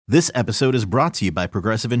This episode is brought to you by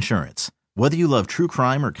Progressive Insurance. Whether you love true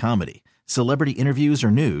crime or comedy, celebrity interviews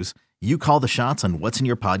or news, you call the shots on what's in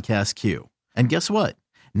your podcast queue. And guess what?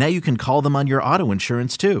 Now you can call them on your auto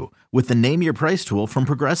insurance too with the Name Your Price tool from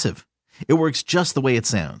Progressive. It works just the way it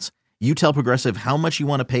sounds. You tell Progressive how much you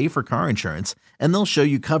want to pay for car insurance, and they'll show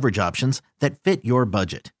you coverage options that fit your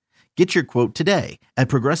budget. Get your quote today at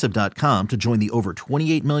Progressive.com to join the over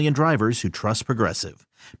 28 million drivers who trust Progressive.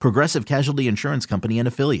 Progressive Casualty Insurance Company and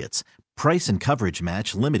Affiliates. Price and coverage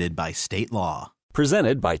match limited by state law.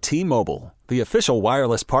 Presented by T-Mobile, the official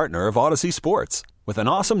wireless partner of Odyssey Sports. With an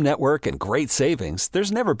awesome network and great savings,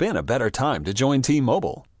 there's never been a better time to join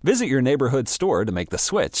T-Mobile. Visit your neighborhood store to make the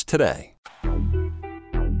switch today.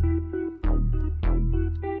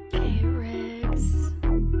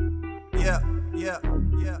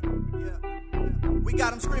 We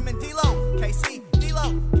got them screaming D-Lo, KC,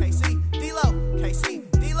 D-Lo, KC, D-Lo,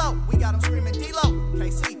 KC, D-Lo. We got them screaming D-Lo,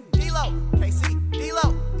 KC, D-Lo, KC,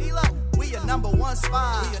 D-Lo, D-Lo. We your number one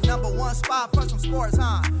spot. We your number one spot for some sports,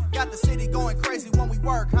 huh? Got the city going crazy when we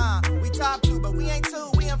work, huh? We top two, but we ain't two,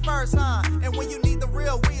 we in first, huh? And when you need the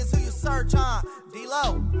real, we is who you search, huh?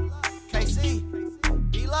 D-Lo, KC,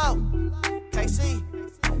 D-Lo, KC,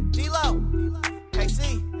 D-Lo,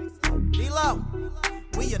 KC, D-Lo.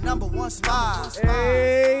 We your number one spot.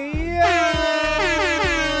 Hey,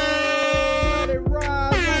 let it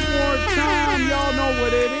rise one more time. Y'all know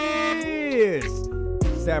what it is.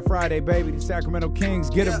 It's that Friday, baby. The Sacramento Kings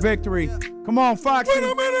get a victory. Come on, Foxy. Wait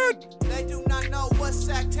a minute. They do not know what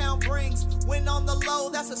Sacktown brings. When on the low,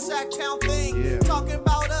 that's a Sacktown thing. Yeah. Talking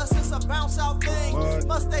about us, it's a bounce out thing. What?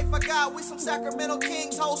 Must they forgot we some Sacramento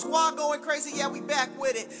Kings. Whole squad going crazy, yeah, we back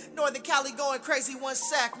with it. Northern Cali going crazy, one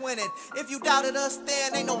sack winning. If you doubted us,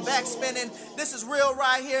 then ain't no backspinning. This is real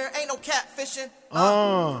right here, ain't no catfishing.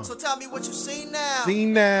 So tell me what you see now. See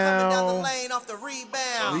now. Coming down the lane off the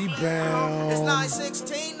rebound. Rebound. It's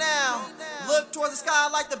 9-16 now. Look towards the sky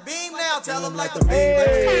like the beam now. Tell them like the beam.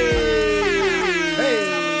 Hey.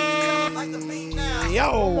 Like the beam now.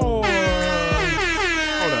 Yo. Hold up,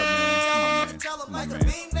 man. Tell them like the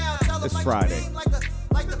beam now. Tell them It's like Friday. the beam, like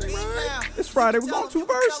the beam now. It's Friday. We're going two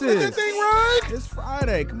verses. That thing right. It's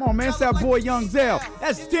Friday. Come on, man. It's that boy Young Zell.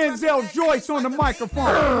 That's Denzel Joyce on the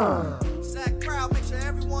microphone. Sack crowd, make sure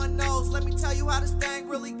everyone knows. Let me tell you how this thing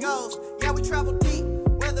really goes. Yeah, we travel deep.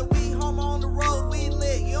 Whether we home or on the road, we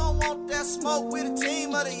lit. You don't want that smoke, we the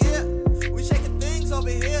team of the year. We shaking things over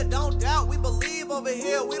here, don't doubt. We believe over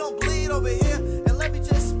here, we don't bleed over here. And let me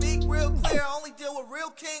just speak real clear. I only deal with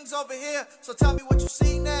real kings over here. So tell me what you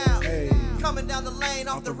see now. Hey. Coming down the lane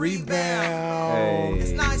off the rebound. Hey.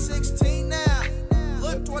 It's 9-16 now.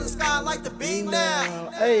 Look toward the sky like the beam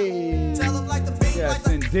now. Hey. Tell them like the beam. Yes, like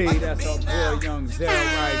the, indeed. like the That's beam our now. boy Young Zell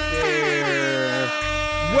right there.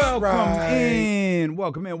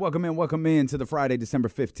 Welcome in to the Friday, December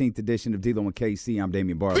 15th edition of D-Lo and KC. I'm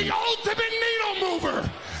Damian Barley. The ultimate needle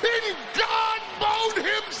mover in God mode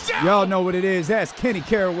himself. Y'all know what it is. That's Kenny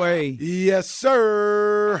Caraway. Yes,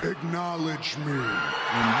 sir. Acknowledge me.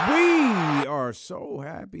 And we are so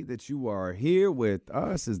happy that you are here with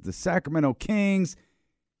us as the Sacramento Kings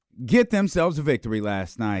get themselves a victory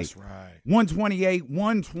last night. That's right.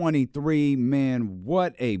 128-123. Man,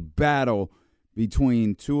 what a battle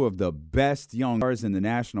between two of the best young stars in the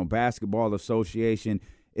National Basketball Association.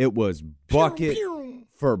 It was bucket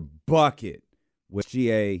for bucket with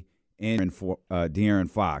SGA and De'Aaron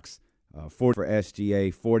Fox. 40 for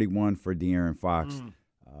SGA, 41 for De'Aaron Fox.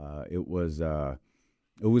 It was a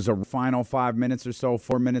final 5 minutes or so,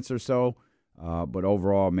 4 minutes or so. But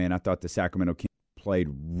overall, man, I thought the Sacramento Kings played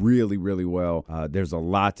really, really well. There's a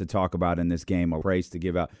lot to talk about in this game, a praise to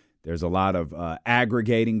give out. There's a lot of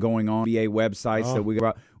aggregating going on NBA websites that we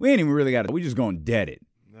ain't even really got it. We just going to dead it.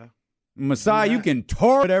 Yeah. Messiah, you can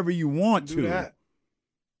tar whatever you want to. That.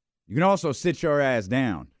 You can also sit your ass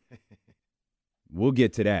down. We'll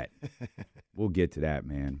get to that. We'll get to that,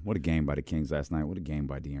 man. What a game by the Kings last night. What a game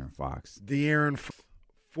by De'Aaron Fox. De'Aaron,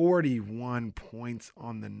 41 points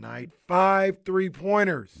on the night. 5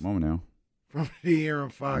 3-pointers Come on now. from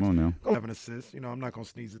De'Aaron Fox. Come on now. 11 assists. I'm not going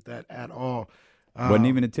to sneeze at that at all. Wasn't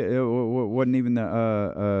even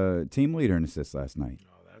the team leader in assists last night.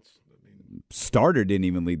 Starter didn't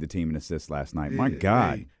even lead the team in assists last night. My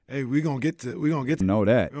God. Hey, we're gonna get to know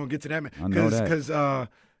that. We're gonna get to that, man. I know that.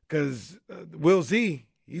 Because Will Z,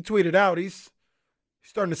 he tweeted out he's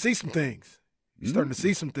starting to see some things. He's starting to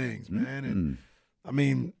see some things, man. And I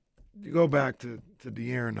mean, you go back to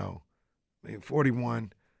De'Aaron though. I mean,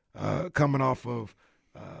 41, coming off of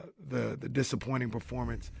the disappointing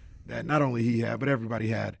performance that not only he had, but everybody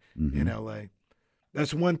had in LA.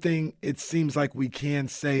 That's one thing it seems like we can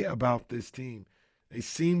say about this team. They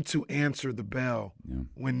seem to answer the bell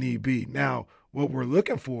when need be. Now, what we're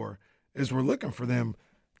looking for is we're looking for them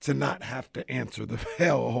to not have to answer the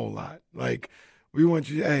bell a whole lot. Like, we want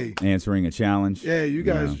you, hey. Answering a challenge. Yeah, you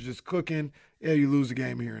guys are just cooking. Yeah, you lose a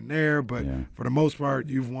game here and there, but for the most part,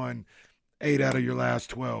 you've won 8 out of your last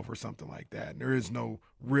 12 or something like that. And there is no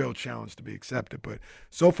real challenge to be accepted. But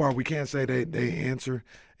so far, we can't say they answer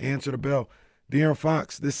the bell. De'Aaron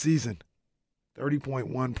Fox this season,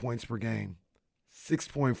 30.1 points per game,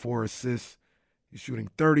 6.4 assists. He's shooting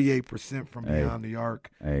 38% from beyond the arc.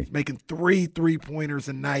 He's making 3 3-pointers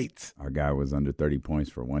a night. Our guy was under 30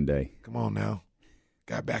 points for one day. Come on now.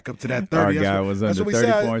 Got back up to that 30. Our guy was under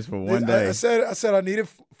 30 points for one day. I said I needed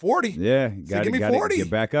 40. Yeah. Give me 40. Get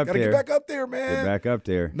back up there. Got to get back up there, man. Get back up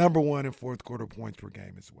there. Number 1 in fourth quarter points per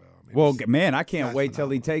game as well. I mean, well, man, I can't wait till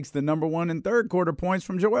he takes the number 1 in third quarter points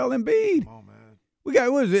from Joel Embiid. Come on, man. We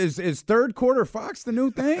got, is third quarter Fox the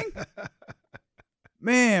new thing?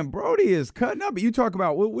 Man, Brody is cutting up. You talk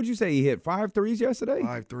about, what would you say, he hit 5 threes yesterday?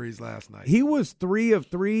 5 threes last night. He was 3 of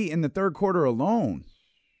 3 in the third quarter alone.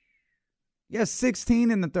 Yes,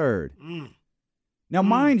 16 in the third. Now,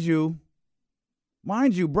 mind you,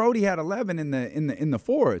 Brody had 11 in the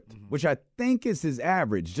fourth, which I think is his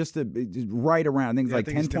average, just right around. I think it's like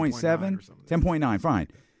 10.7, 10.9. Fine,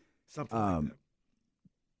 something like that.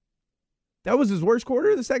 That was his worst quarter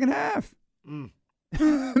of the second half. Man,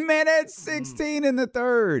 that's 16 in the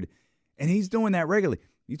third, and he's doing that regularly.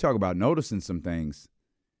 You talk about noticing some things.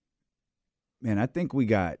 Man, I think we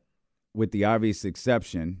got, with the obvious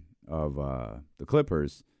exception of the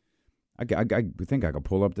Clippers, I think I could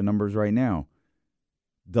pull up the numbers right now.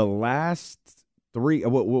 The last 3,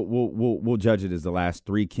 we'll judge it as the last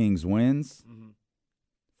 3 Kings wins.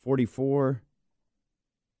 44,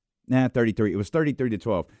 33. It was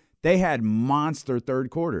 33-12. They had monster third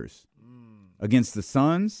quarters against the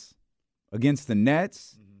Suns, against the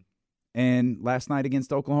Nets, and last night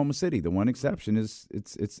against Oklahoma City. The one exception is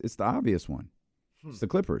it's the obvious one. It's the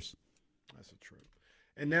Clippers. That's a truth.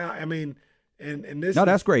 And now, I mean, and this. No,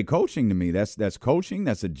 that's great coaching to me. That's coaching.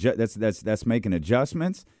 That's making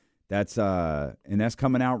adjustments. That's and that's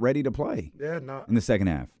coming out ready to play. Yeah, no, in the second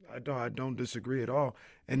half. I don't disagree at all.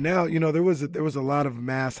 And now, there was a lot of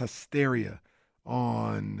mass hysteria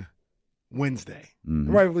on Wednesday.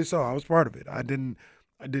 Rightfully so. I was part of it. I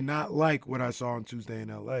did not like what I saw on Tuesday in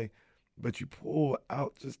LA. But you pull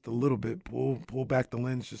out just a little bit, pull back the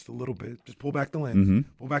lens just a little bit. Just pull back the lens.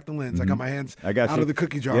 Pull back the lens. I got my hands out of the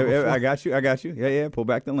cookie jar. Yeah, I got you. Yeah, pull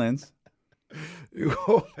back the lens. You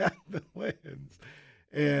pull back the lens.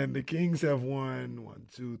 And the Kings have won 1,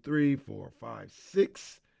 2, 3, 4, 5,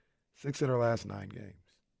 6 of their last 9 games.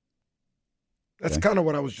 That's kind of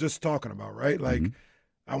what I was just talking about, right? Like,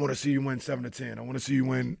 I want to see you win 7-10. I want to see you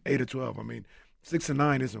win 8-12. I mean,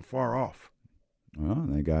 6-9 isn't far off. Well,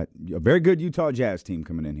 they got a very good Utah Jazz team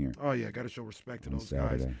coming in here. Oh, yeah, got to show respect to those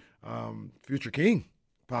Saturday. guys. Future King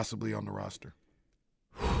possibly on the roster.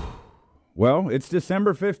 Well, it's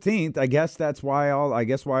December 15th. I guess that's why all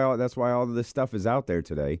of this stuff is out there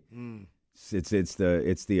today. It's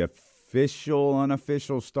the official,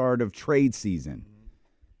 unofficial start of trade season.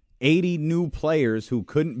 80 new players who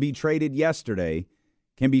couldn't be traded yesterday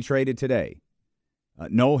can be traded today.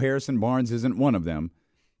 No, Harrison Barnes isn't one of them.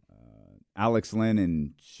 Alex Len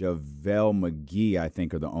and JaVale McGee, I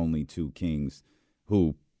think, are the only 2 Kings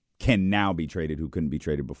who can now be traded, who couldn't be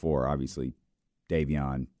traded before. Obviously,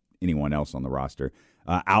 Davion, anyone else on the roster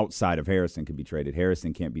outside of Harrison could be traded.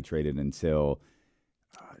 Harrison can't be traded until,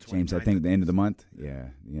 James, I think the end of the month. Yeah,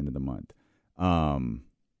 the end of the month.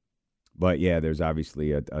 But, yeah, there's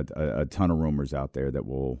obviously a ton of rumors out there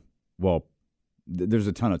that there's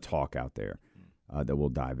a ton of talk out there. That we'll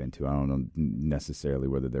dive into. I don't know necessarily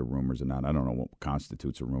whether they're rumors or not. I don't know what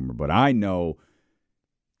constitutes a rumor, but I know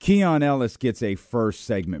Keon Ellis gets a first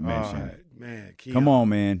segment mention. Man, Keon, come on,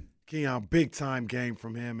 man. Keon, big time game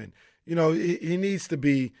from him, and he needs to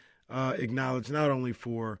be acknowledged not only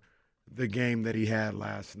for the game that he had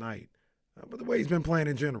last night, but the way he's been playing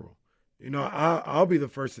in general. I'll be the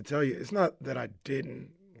first to tell you, it's not that I didn't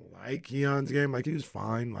like Keon's game. Like, he was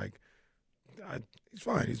fine. He's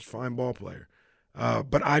fine. He's a fine ball player.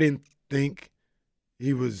 But I didn't think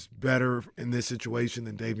he was better in this situation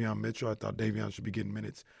than Davion Mitchell. I thought Davion should be getting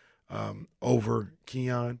minutes over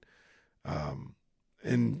Keon.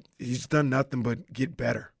 And he's done nothing but get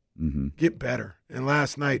better. Get better. And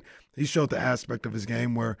last night, he showed the aspect of his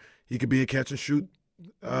game where he could be a catch-and-shoot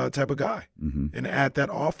type of guy and add that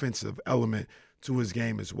offensive element to his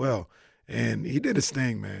game as well. And he did his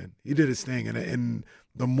thing, man. He did his thing. And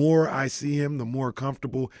the more I see him, the more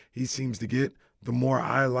comfortable he seems to get, the more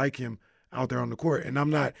I like him out there on the court. And I'm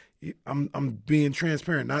not I'm being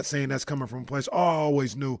transparent, not saying that's coming from a place. Oh, I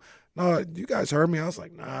always knew. No, you guys heard me. I was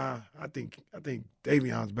like, nah, I think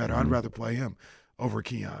Davion's better. I'd rather play him over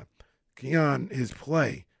Keon. Keon, his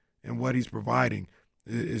play and what he's providing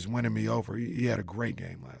is winning me over. He had a great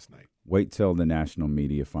game last night. Wait till the national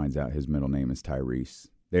media finds out his middle name is Tyrese.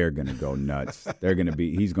 They're gonna go nuts.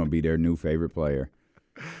 He's gonna be their new favorite player.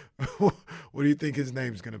 What do you think his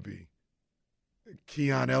name's gonna be?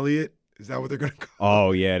 Keon Elliott? Is that what they're gonna call?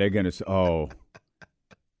 Oh yeah, they're gonna. Oh.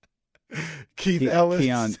 Keith Ellis.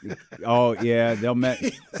 Keon. Oh yeah, they'll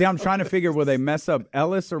see. I'm trying to figure: will they mess up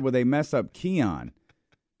Ellis or will they mess up Keon?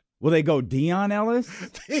 Will they go Dion Ellis?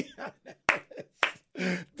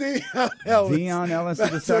 Dion Ellis. Dion Ellis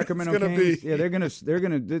of the Sacramento Kings. Yeah, they're gonna.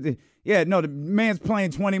 Yeah, no, the man's playing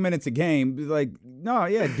 20 minutes a game. Like, no,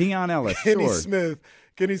 yeah, Dion Ellis. Kenny sure. Smith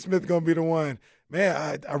gonna be the one.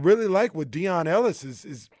 Man, I really like what Dion Ellis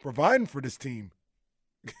is providing for this team.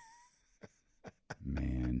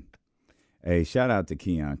 Man. Hey, shout out to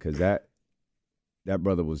Keon, because that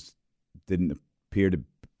brother didn't appear to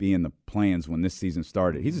be in the plans when this season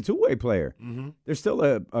started. He's a two-way player. Mm-hmm. There's still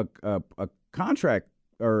a contract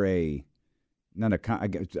or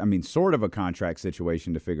sort of a contract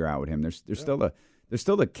situation to figure out with him. There's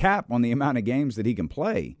still a cap on the amount of games that he can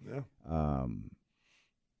play. Yeah.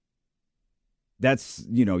 That's,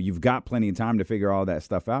 you've got plenty of time to figure all that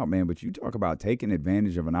stuff out, man. But you talk about taking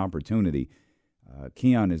advantage of an opportunity.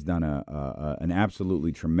 Keon has done an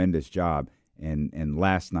absolutely tremendous job, and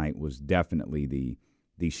last night was definitely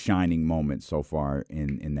the shining moment so far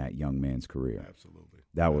in that young man's career. Absolutely.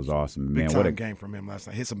 That was awesome, man. What a game from him last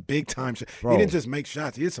night. Hit some big time shots. He didn't just make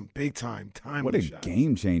shots. He hit some big time shots. What a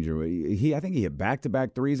game changer. I think he hit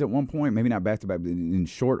back-to-back threes at one point. Maybe not back-to-back, but in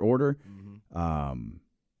short order. Mm-hmm.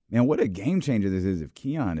 Man, what a game changer this is if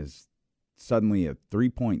Keon is suddenly a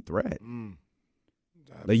three-point threat.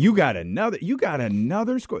 Like you got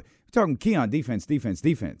another score. We're talking Keon defense.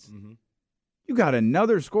 Mm-hmm. You got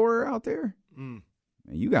another scorer out there? Man,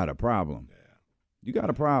 you got a problem. Yeah. You got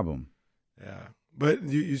a problem. Yeah. But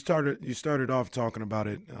you started off talking about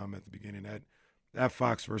it at the beginning, that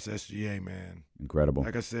Fox versus SGA, man. Incredible.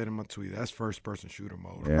 Like I said in my tweet, that's first-person shooter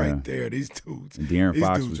mode right there. These dudes. And De'Aaron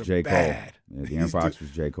Fox was J. Cole. Bad. Yeah, De'Aaron Fox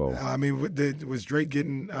was J. Cole. I mean, was Drake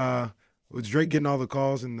getting all the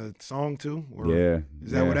calls in the song too? Or is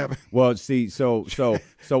that what happened? Well, see, so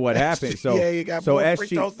what happened? So SGA got more free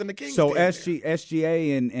throws than the Kings. So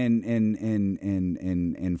SGA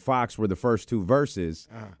and Fox were the first two verses,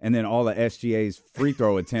 and then all of SGA's free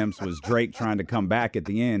throw attempts was Drake trying to come back at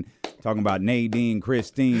the end, talking about Nadine,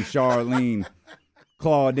 Christine, Charlene,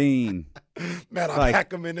 Claudine. Man, I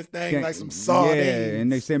pack them in this thing like some sardines. Yeah, and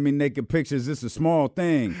they send me naked pictures. This is a small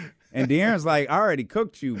thing. And De'Aaron's like, I already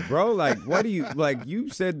cooked you, bro. Like, what do you – like, you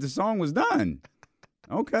said the song was done.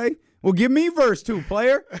 Okay. Well, give me verse 2,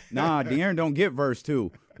 player. Nah, De'Aaron don't get verse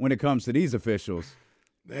 2 when it comes to these officials.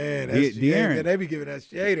 Man, De'Aaron, they be giving that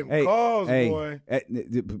SGA them calls, boy.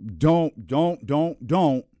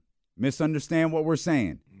 Don't misunderstand what we're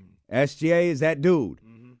saying. SGA is that dude.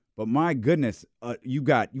 Mm-hmm. But my goodness, you've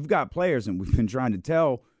got players, and we've been trying to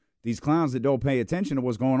tell these clowns that don't pay attention to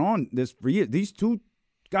what's going on this for years. These two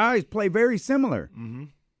guys play very similar. Mm-hmm.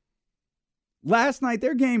 Last night,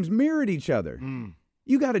 their games mirrored each other.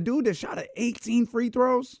 You got a dude that shot at 18 free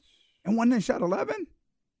throws and one that shot 11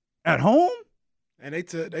 at home? And they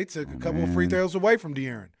took a couple of free throws away from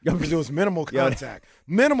De'Aaron because it was minimal contact.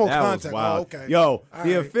 Minimal contact. Oh, okay.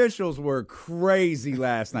 The officials were crazy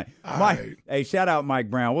last night. Hey, shout out Mike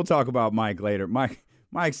Brown. We'll talk about Mike later. Mike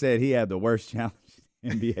said he had the worst challenge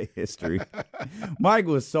in NBA history. Mike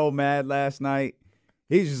was so mad last night.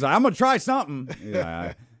 He's just like, I'm going to try something.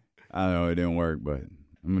 Yeah, I know it didn't work, but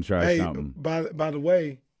I'm going to try something. By the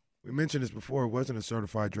way, we mentioned this before. It wasn't a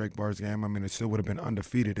certified Drake Bars game. I mean, it still would have been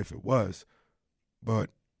undefeated if it was. But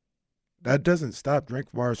that doesn't stop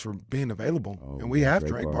Drake Bars from being available. And we have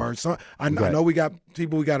Drake Bars. So, I know we got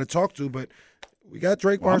people we got to talk to, but we got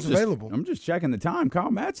Drake Bars available. I'm just checking the time.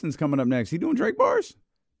 Kyle Madson's coming up next. He doing Drake Bars?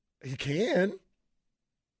 He can.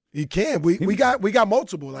 We got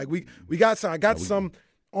multiple. Like we got some. I got some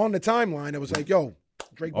on the timeline that was like, yo,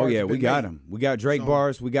 Drake Bars. Oh yeah, we got him. We got Drake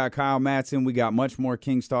Bars. We got Kyle Madson. We got much more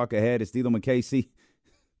Kings talk ahead. It's D'Lo McCasey.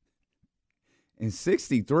 In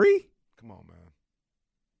 63. Come on, man.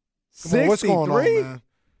 Come on, what's going on, man?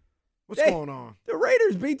 What's going on? The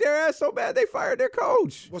Raiders beat their ass so bad they fired their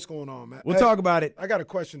coach. What's going on, man? We'll talk about it. I got a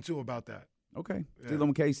question too about that. Okay, D'Lo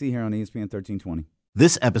McCasey here on ESPN 1320.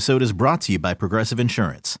 This episode is brought to you by Progressive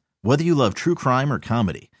Insurance. Whether you love true crime or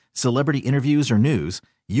comedy, celebrity interviews or news,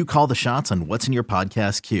 you call the shots on what's in your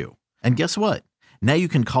podcast queue. And guess what? Now you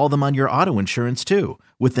can call them on your auto insurance too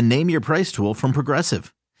with the Name Your Price tool from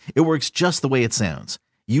Progressive. It works just the way it sounds.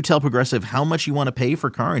 You tell Progressive how much you want to pay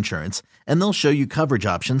for car insurance, and they'll show you coverage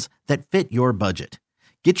options that fit your budget.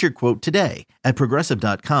 Get your quote today at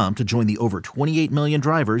Progressive.com to join the over 28 million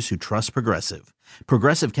drivers who trust Progressive.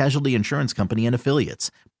 Progressive Casualty Insurance Company and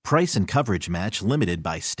Affiliates. Price and coverage match limited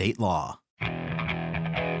by state law.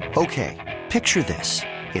 Okay, picture this.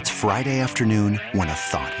 It's Friday afternoon when a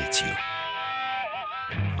thought hits you.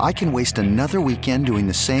 I can waste another weekend doing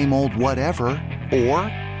the same old whatever, or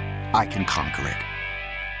I can conquer it.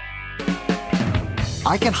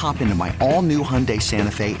 I can hop into my all-new Hyundai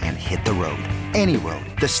Santa Fe and hit the road. Any road.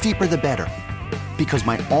 The steeper, the better. Because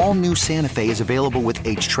my all-new Santa Fe is available with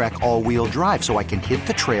H-Track all-wheel drive, so I can hit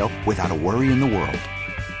the trail without a worry in the world.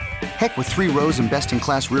 Heck, with 3 rows and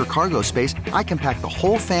best-in-class rear cargo space, I can pack the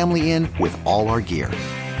whole family in with all our gear.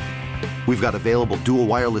 We've got available dual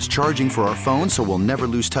wireless charging for our phones, so we'll never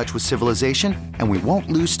lose touch with civilization, and we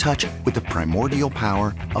won't lose touch with the primordial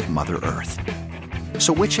power of Mother Earth.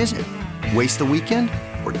 So which is it? Waste the weekend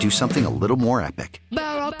or do something a little more epic?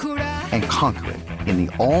 And conquer it in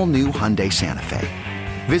the all-new Hyundai Santa Fe.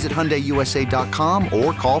 Visit HyundaiUSA.com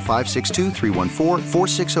or call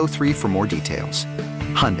 562-314-4603 for more details.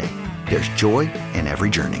 Hyundai, there's joy in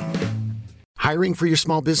every journey. Hiring for your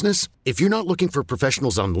small business? If you're not looking for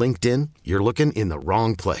professionals on LinkedIn, you're looking in the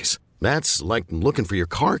wrong place. That's like looking for your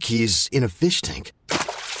car keys in a fish tank.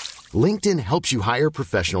 LinkedIn helps you hire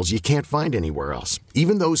professionals you can't find anywhere else,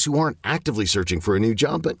 even those who aren't actively searching for a new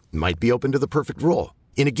job but might be open to the perfect role.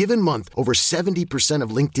 In a given month, over 70%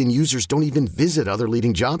 of LinkedIn users don't even visit other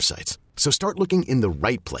leading job sites. So start looking in the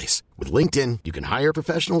right place. With LinkedIn, you can hire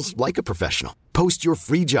professionals like a professional. Post your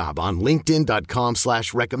free job on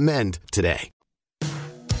linkedin.com/recommend today.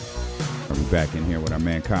 We're back in here with our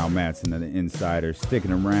man Kyle Madson of the Insider,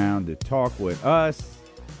 sticking around to talk with us.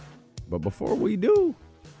 But before we do,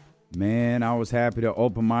 man, I was happy to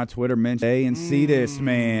open my Twitter mention and see this,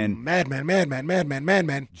 man.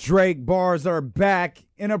 Madman. Drake bars are back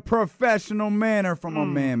in a professional manner from our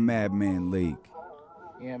man Madman Leak.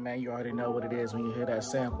 Yeah, man, you already know what it is when you hear that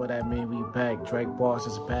sample. That mean we back. Drake Bars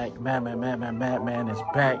is back. Madman is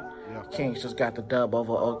back. Yeah. Kings just got the dub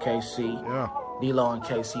over OKC. Yeah. D-Lo and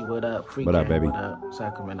KC, what up? Free what game, up, baby? What up?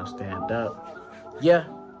 Sacramento, stand up. Yeah.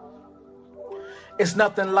 It's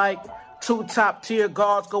nothing like 2 top-tier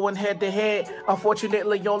guards going head-to-head.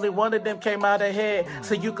 Unfortunately, only one of them came out ahead.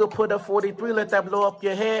 So you could put a 43, let that blow up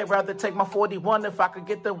your head. Rather take my 41 if I could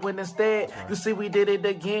get the win instead. You see, we did it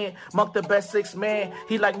again. Monk the best 6 man.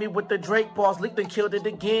 He like me with the Drake bars. Leaked and killed it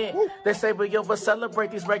again. Woo. They say we over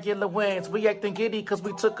celebrate these regular wins. We acting giddy because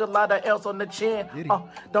we took a lot of L's on the chin.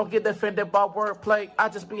 Don't get offended by wordplay. I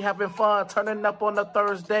just be having fun, turning up on a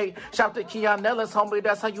Thursday. Shout to Keon Ellis, homie,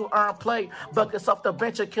 that's how you earn play. Buckets off the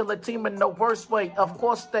bench or kill a team in the worst way. Of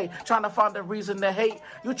course they trying to find a reason to hate.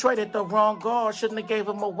 You traded the wrong guard, shouldn't have gave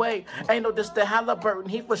him away. Ain't no this to Halliburton,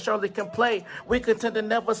 he for surely can play. We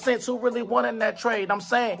contended ever since. Who really won in that trade? I'm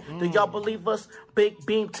saying, do y'all believe us? Big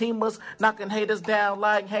beam teamers, knocking haters down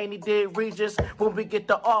like Haney did Regis. When we get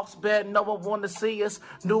the offs bad, no one want to see us.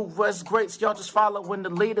 New West greats, y'all just following the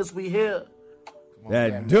leaders we here.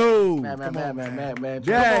 That dude. Man. That dude. Come on,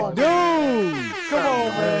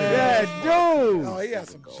 man. That dude. Oh, he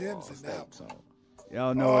has some gems in that one.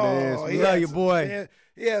 Y'all know what it is. We love you, boy.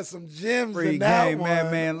 He has some gems Free in that game, one.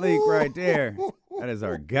 Madman Leak right there. That is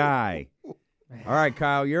our guy. All right,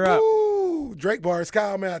 Kyle, you're up. Ooh, Drake bars,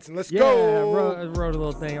 Kyle Madson. Let's go. go. I wrote a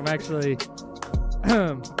little thing. I'm actually just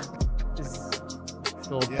a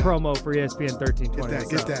little promo for ESPN 1320.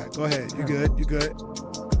 Get that. Go ahead. You good.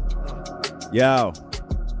 Yo.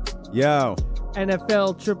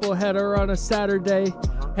 NFL triple header on a Saturday.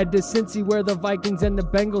 Head to Cincy where the Vikings and the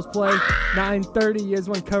Bengals play. 9:30 is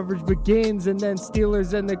when coverage begins, and then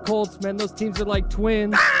Steelers and the Colts. Man, those teams are like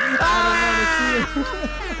twins. I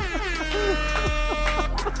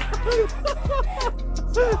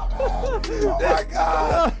don't want to see it.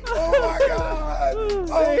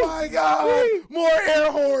 Oh my God. More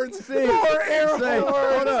air horns. More air horns.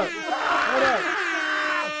 Hold up.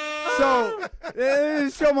 So,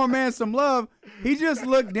 show my man some love. He just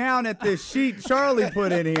looked down at this sheet Charlie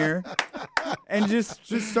put in here and just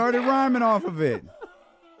started rhyming off of it.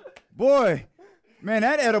 Boy, man,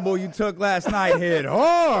 that edible you took last night hit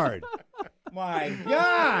hard. My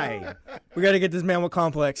guy. We got to get this man with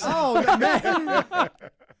Complex. Oh, man.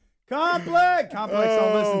 Complex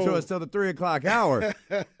don't listen to us till the 3 o'clock hour.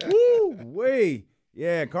 Woo-wee.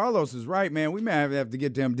 Yeah, Carlos is right, man. We may have to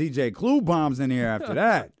get them DJ Clue bombs in here after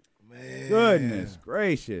that. Goodness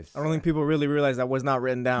gracious. I don't think people really realize that was not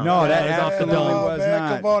written down. No, that was off the absolutely dome. was man,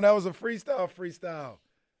 not. come on, that was a freestyle.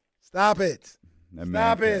 Stop it. That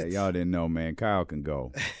Stop man, it. Y'all didn't know, man. Kyle can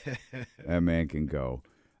go. That man can go.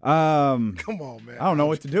 Come on, man. I don't know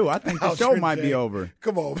what to do. I think the Ouch, show might be Jay. over.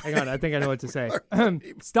 Come on, Hang on, I think I know what to say.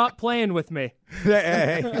 Stop playing with me.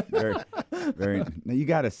 Hey, very. Now you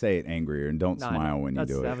got to say it angrier and don't smile when you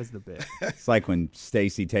do it. That was the bit. It's like when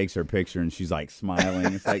Stacy takes her picture and she's like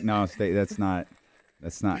smiling. It's like, no, that's not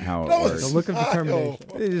how it works. The look of determination.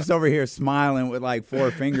 They're just over here smiling with like 4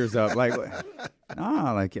 fingers up, like,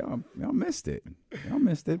 nah, like y'all missed it. Y'all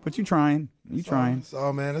missed it, but you trying. That's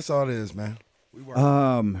all, man. That's all it is, man. We work.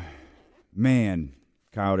 Man,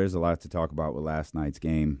 Kyle, there's a lot to talk about with last night's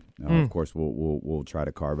game. Of course, we'll try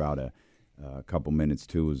to carve out a couple minutes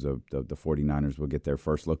too, as the 49ers will get their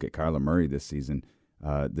first look at Kyler Murray this season,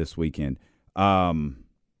 this weekend. De'Aaron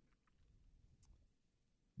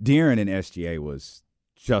and SGA was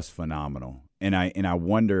just phenomenal, and I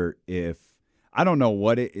wonder if I don't know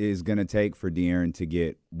what it is going to take for De'Aaron to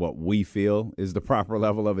get what we feel is the proper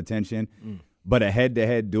level of attention. But a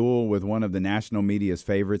head-to-head duel with one of the national media's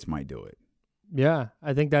favorites might do it. Yeah,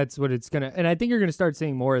 I think that's what it's going to – and I think you're going to start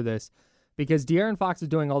seeing more of this because De'Aaron Fox is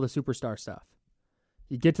doing all the superstar stuff.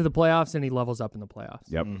 You get to the playoffs, and he levels up in the playoffs.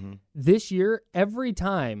 Yep. This year, every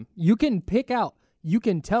time, you can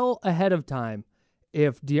tell ahead of time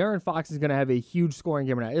if De'Aaron Fox is going to have a huge scoring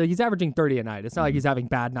game or not. Like, he's averaging 30 a night. It's not like he's having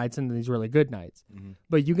bad nights and then these really good nights.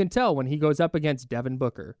 But you can tell when he goes up against Devin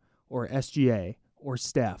Booker or SGA or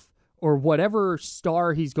Steph, or whatever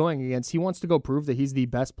star he's going against, he wants to go prove that he's the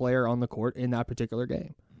best player on the court in that particular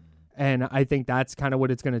game. And I think that's kind of what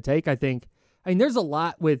it's going to take. I mean, there's a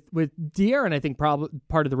lot with De'Aaron. I think probably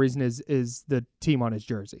part of the reason is the team on his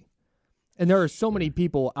jersey. And there are so many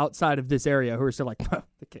people outside of this area who are still like,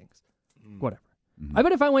 the Kings, whatever. I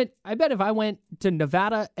bet if I went to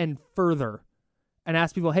Nevada and further and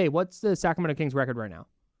asked people, hey, what's the Sacramento Kings record right now?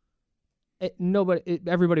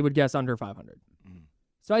 Everybody would guess under 500.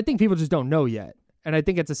 So I think people just don't know yet. And I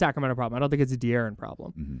think it's a Sacramento problem. I don't think it's a De'Aaron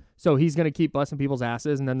problem. So he's going to keep busting people's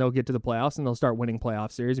asses, and then they'll get to the playoffs, and they'll start winning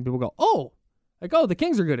playoff series, and people go, oh, the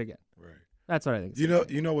Kings are good again. Right. That's what I think.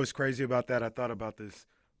 You know what's crazy about that? I thought about this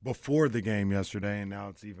before the game yesterday, and now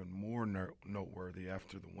it's even more noteworthy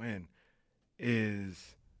after the win,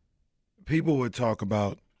 is people would talk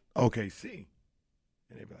about OKC,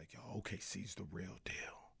 and they'd be like, yo, OKC's the real deal.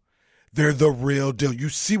 They're the real deal. You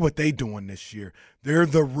see what they doing this year. They're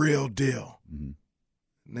the real deal. And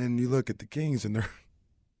then you look at the Kings, and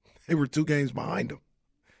they were 2 games behind them.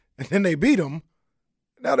 And then they beat them.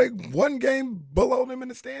 Now they 1 game below them in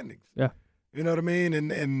the standings. Yeah. You know what I mean?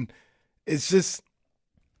 And it's just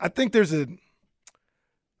I think I'm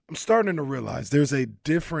starting to realize there's a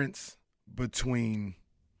difference between,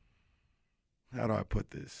 how do I put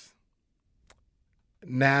this,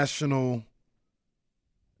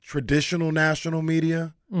 traditional national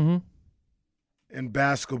media and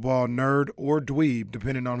basketball nerd or dweeb,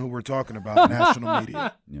 depending on who we're talking about, national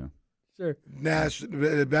media. Yeah. Sure.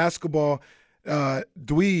 Basketball,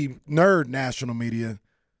 dweeb, nerd national media,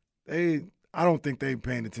 I don't think they're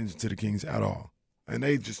paying attention to the Kings at all. And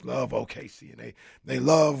they just love OKC, and they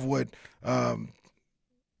love what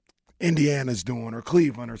Indiana's doing or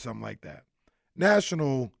Cleveland or something like that.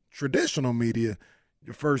 National traditional media,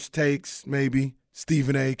 your First Takes maybe,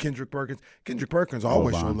 Stephen A., Kendrick Perkins. Kendrick Perkins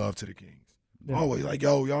always show love to the Kings. Yeah. Always like,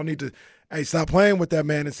 yo, y'all need to, stop playing with that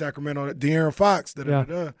man in Sacramento, De'Aaron Fox.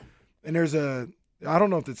 And there's I don't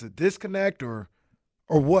know if it's a disconnect or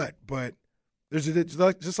what, but there's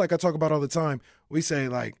just like I talk about all the time. We say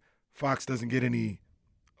like Fox doesn't get any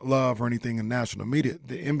love or anything in national media.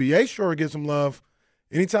 The NBA sure gives him love.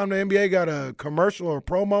 Anytime the NBA got a commercial or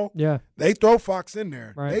promo, they throw Fox in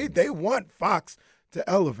there. Right. They want Fox to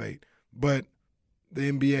elevate, but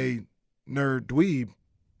the NBA nerd dweeb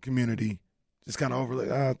community just kind of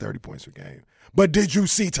overlook 30 points per game. But did you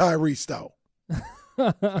see Tyrese though?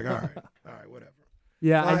 Like, all right, whatever.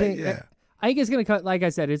 Yeah, I think it's gonna come. Like I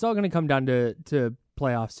said, it's all gonna come down to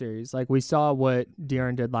playoff series. Like we saw what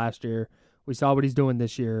De'Aaron did last year. We saw what he's doing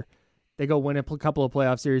this year. They go win a couple of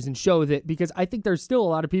playoff series and show that, because I think there's still a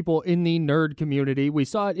lot of people in the nerd community. We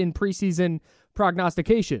saw it in preseason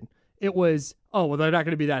prognostication. It was, they're not going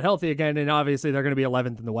to be that healthy again, and obviously they're going to be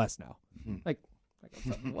 11th in the West now. Like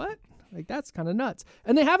what? Like, that's kind of nuts.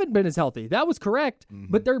 And they haven't been as healthy. That was correct,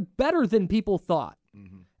 but they're better than people thought.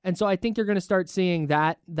 And so I think you're going to start seeing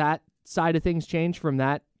that side of things change from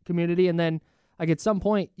that community. And then, like, at some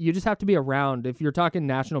point, you just have to be around. If you're talking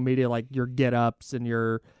national media, like your get-ups and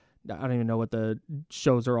your, I don't even know what the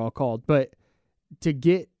shows are all called, but to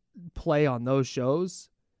get play on those shows,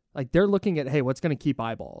 Like they're looking at, hey, what's going to keep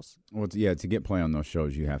eyeballs? Well, to get play on those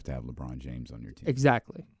shows, you have to have LeBron James on your team.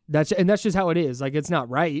 Exactly. That's just how it is. Like it's not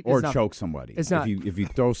right. Or it's not, choke somebody. It's not. If you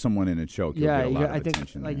throw someone in a choke, you'll get a lot of I think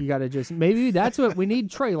attention like there. you got to just maybe that's what we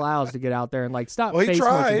need Trey Lyles to get out there and like stop. Well, he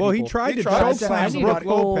tried. People. Well, he tried to tried choke to slam slap Brook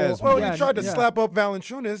Lopez. Well, he tried to slap up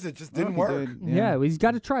Valanciunas. It just didn't work. Yeah, he's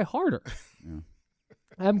got to try harder.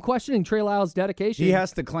 I'm questioning Trey Lyles' dedication. He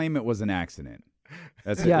has to claim it was an accident.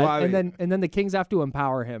 That's yeah, it. Well, and then the Kings have to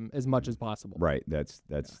empower him as much as possible. Right. That's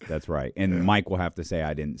right. And Mike will have to say,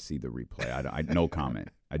 I didn't see the replay. I no comment.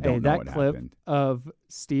 I don't know what that clip happened. of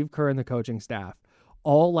Steve Kerr and the coaching staff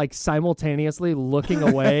all like simultaneously looking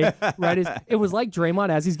away. Right? It was like Draymond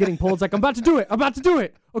as he's getting pulled. It's like, I'm about to do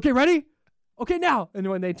it. Okay, ready? Okay, now. And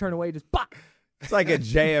when they turn away, just pop. It's like a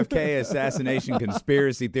JFK assassination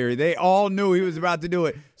conspiracy theory. They all knew he was about to do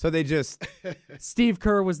it, so they just... Steve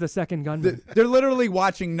Kerr was the second gunman. They're literally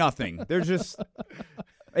watching nothing. They're just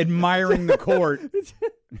admiring the court.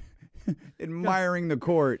 Admiring the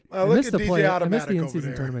court. I missed the play. I missed the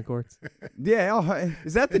in-season tournament courts. Yeah,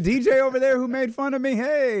 is that the DJ over there who made fun of me?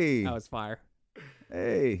 Hey. That was fire.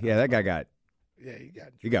 Hey, yeah, that guy got... Yeah,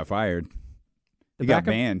 he got fired. He got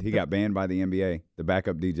banned. He got banned by the NBA. The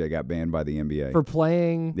backup DJ got banned by the NBA. For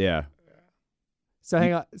playing. Yeah. So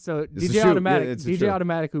hang on. So DJ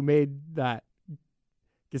Automatic, who made that,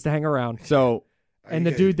 gets to hang around. So. And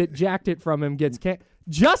the dude that jacked it from him gets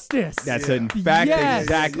justice. That's in fact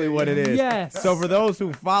exactly what it is. Yes. So for those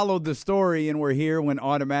who followed the story and were here when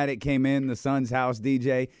Automatic came in, the Suns house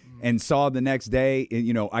DJ, and saw the next day,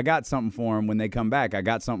 I got something for him when they come back.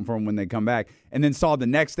 And then saw the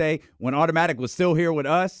next day when Automatic was still here with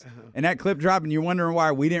us, and that clip dropped, and you're wondering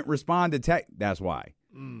why we didn't respond to tech. That's why.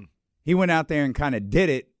 He went out there and kind of did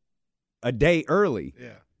it a day early.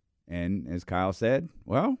 Yeah. And as Kyle said,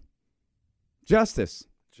 well, justice.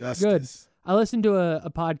 Good. I listened to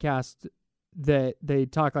a podcast that they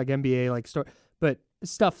talk like NBA like story, but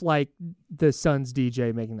stuff like the Suns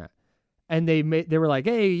DJ making that. And they were like,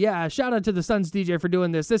 hey, yeah, shout out to the Suns DJ for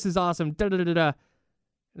doing this. This is awesome. Da-da-da-da.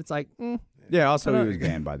 It's like, Yeah, also he was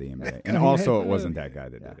banned by the NBA. And also it wasn't that guy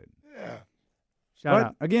that did it. Yeah.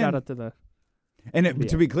 Shout out to the And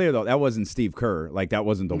to be clear, though, that wasn't Steve Kerr. Like, that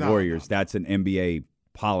wasn't the Warriors. No. That's an NBA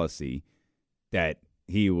policy that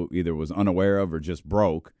he either was unaware of or just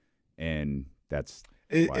broke. And that's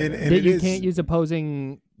you can't use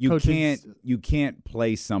opposing coaches. You can't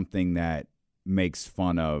play something that makes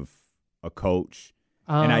fun of a coach.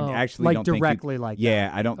 And I actually don't directly think like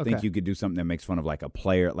that. I don't think you could do something that makes fun of like a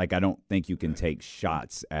player. Like I don't think you can take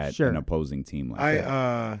shots at an opposing team like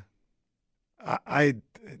that. I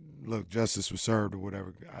look, justice was served or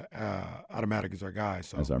whatever. Automatic is our guy,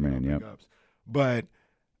 so that's our man. Yep. But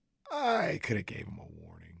I could have gave him a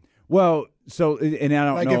warning. Well, so and I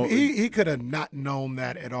don't know. If he could have not known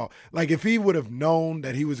that at all. Like if he would have known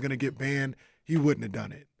that he was going to get banned, he wouldn't have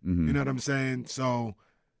done it. Mm-hmm. You know what I'm saying? So,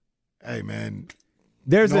 hey man.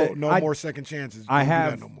 There's no more second chances. I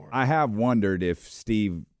have wondered if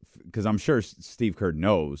Steve, because I'm sure Steve Kerr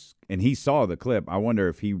knows, and he saw the clip. I wonder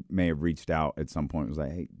if he may have reached out at some point and was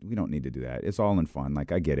like, hey, we don't need to do that. It's all in fun.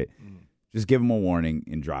 Like, I get it. Just give him a warning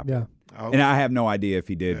and drop it. And I have no idea if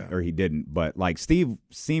he did or he didn't. But, like, Steve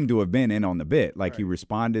seemed to have been in on the bit. Like, he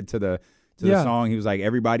responded to the song. He was like,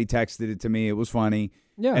 everybody texted it to me. It was funny.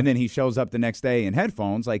 Yeah. And then he shows up the next day in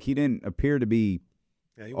headphones. Like, he didn't appear to be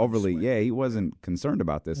he wasn't concerned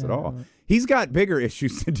about this at all. He's got bigger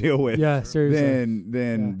issues to deal with seriously.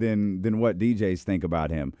 than what DJs think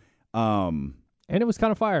about him. And it was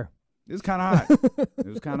kind of fire. It was kind of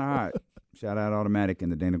hot. Shout out Automatic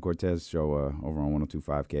and the Dana Cortez show over on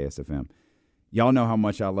 102.5 KSFM. Y'all know how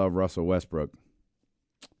much I love Russell Westbrook.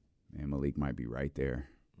 Man, Malik might be right there.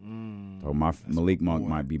 So Malik Monk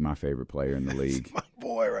might be my favorite player in the league. My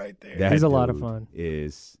boy right there. He's a lot of fun.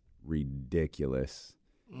 Is ridiculous.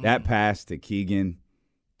 That pass to Keegan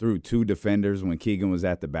through two defenders when Keegan was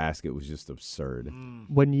at the basket was just absurd.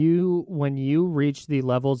 When you reach the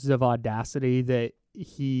levels of audacity that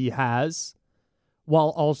he has,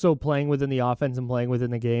 while also playing within the offense and playing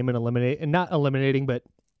within the game and not eliminating, but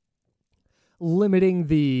limiting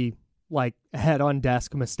the like head on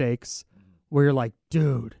desk mistakes, where you're like,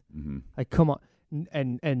 dude, like come on,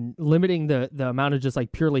 and limiting the amount of just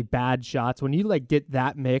like purely bad shots. When you like get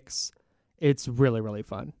that mix, it's really, really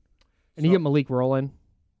fun. And you get Malik rolling.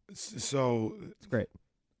 So it's great.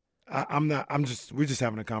 We're just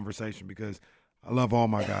having a conversation because I love all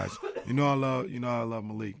my guys. I love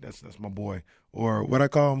Malik. That's my boy. Or what I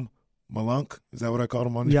call him, Malunk. Is that what I called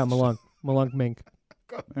him on? Yeah, Malunk. Malunk Mink.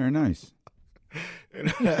 Very nice.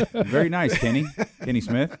 Very nice, Kenny. Kenny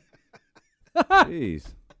Smith. Jeez.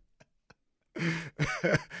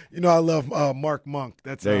 You know, I love Mark Monk.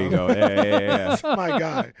 That's There you go. Yeah. that's my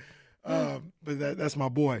guy. But that's my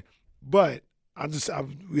boy. But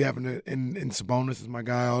we having in Sabonis is my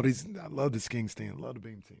guy. I love this Kings team. I love the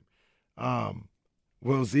Beam team.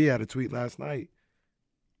 Will Z had a tweet last night.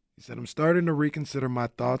 He said, "I'm starting to reconsider my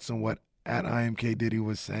thoughts on what at IMK Diddy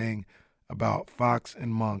was saying about Fox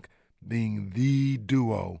and Monk being the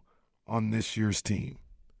duo on this year's team.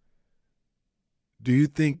 Do you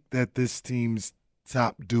think that this team's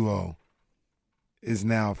top duo is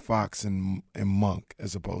now Fox and Monk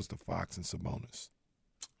as opposed to Fox and Sabonis?"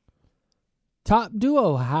 Top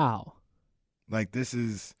duo, how? Like, this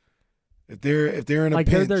is if they're in a Like,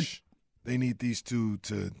 pinch, they need these two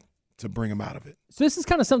to bring them out of it. So this is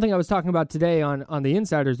kind of something I was talking about today on the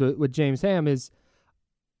Insiders with James Ham. Is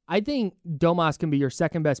I think Domas can be your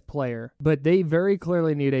second best player, but they very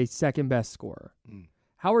clearly need a second best scorer.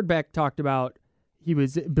 Howard Beck talked about he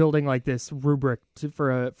was building like this rubric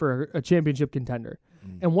for a championship contender,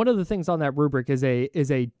 and one of the things on that rubric is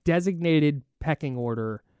a designated pecking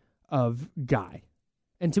order of guy,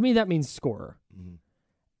 and to me that means scorer.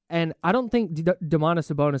 And I don't think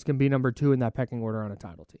Domantas Sabonis can be number 2 in that pecking order on a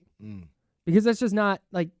title team, because that's just not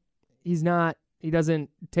like he doesn't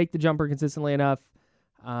take the jumper consistently enough.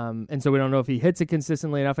 And so we don't know if he hits it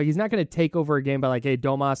consistently enough. Like, he's not going to take over a game by like, hey,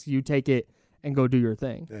 Domas, you take it and go do your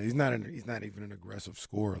thing. Yeah, he's not even an aggressive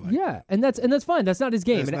scorer. Like yeah, and that's fine. That's not his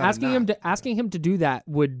game. And asking him to do that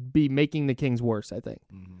would be making the Kings worse, I think.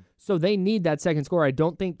 So they need that second scorer. I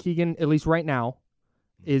don't think Keegan, at least right now,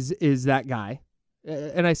 is that guy.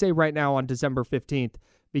 And I say right now on December 15th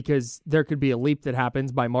because there could be a leap that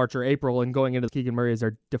happens by March or April and going into Keegan Murray as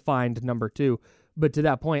our defined number 2. But to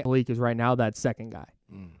that point, Malik is right now that second guy.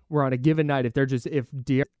 Where on a given night, if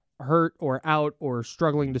De'Aaron's hurt or out or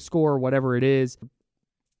struggling to score, whatever it is,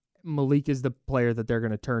 Malik is the player that they're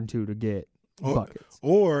going to turn to get buckets.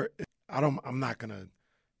 Or I'm not going to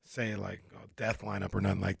say like a death lineup or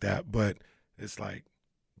nothing like that, but it's like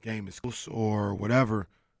game is close or whatever.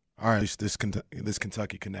 All right, this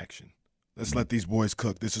Kentucky connection. Let's let these boys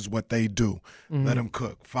cook. This is what they do. Let them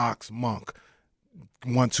cook. Fox, Monk,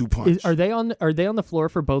 1-2 punch. Are they on the floor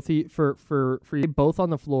for both for you both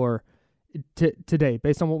on the floor today?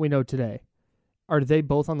 Based on what we know today, are they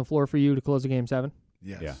both on the floor for you to close the game 7?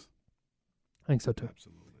 Yes. Yeah. I think so too.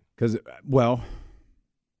 Absolutely. Because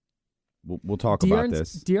we'll talk about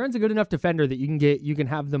this. De'Aaron's a good enough defender that you can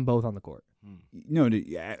have them both on the court. No,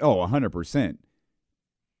 100%.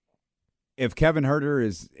 If Kevin Huerter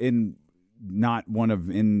is not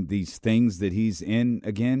in these things that he's in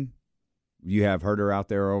again, you have Huerter out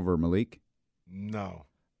there over Malik? No.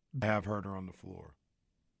 I have Huerter on the floor.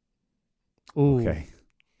 Ooh. Okay.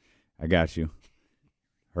 I got you.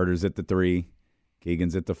 Huerter's at the 3,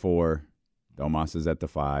 Keegan's at the 4, Domas is at the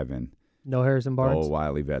 5, and no Harrison Barnes.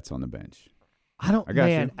 Wiley Vet's on the bench.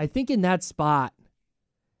 I think in that spot,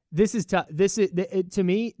 this is tough. To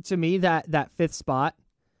me that 5th spot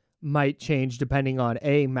might change depending on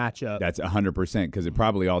a matchup. That's 100% because it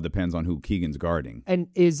probably all depends on who Keegan's guarding. And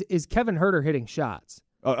is Kevin Huerter hitting shots?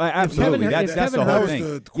 Oh, absolutely. That's the whole thing.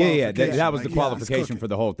 That was the Like, qualification for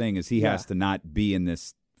the whole thing is he has to not be in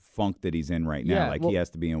this funk that he's in right now. He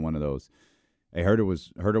has to be in one of those. Hey,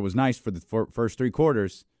 Huerter was nice for the first 3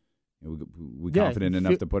 quarters. We confident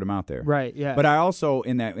enough to put him out there. Right, yeah. But I also,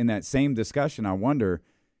 in that same discussion, I wonder,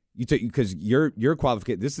 because your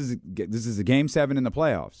qualification, this is a game 7 in the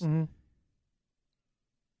playoffs.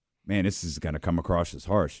 Man, this is going to come across as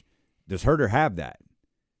harsh. Does Huerter have that?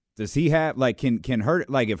 Does he have, like, can Huerter,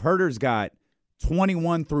 like, if Huerter's got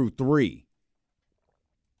 21 through 3,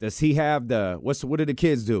 does he have what do the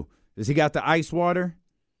kids do? Does he got the ice water?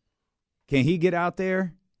 Can he get out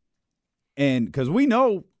there? And because we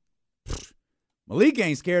know Malik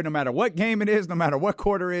ain't scared no matter what game it is, no matter what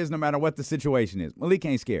quarter it is, no matter what the situation is. Malik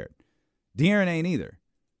ain't scared. De'Aaron ain't either.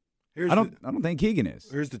 I don't think Keegan is.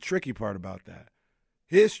 Here's the tricky part about that.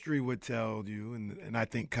 History would tell you, and I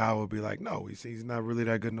think Kyle would be like, no, he's not really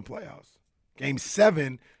that good in the playoffs. Game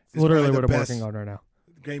 7 is literally probably what the I'm best. working on right now.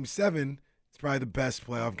 Game 7 is probably the best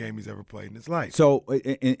playoff game he's ever played in his life. So,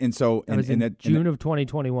 June of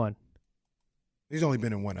 2021. He's only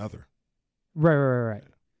been in one other. Right.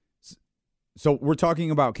 So we're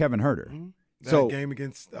talking about Kevin Huerter. That game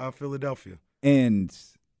against Philadelphia. And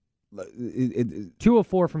 2 of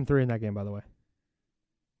 4 from 3 in that game, by the way.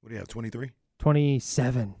 What do you have, 23?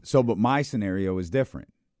 27. So, but my scenario is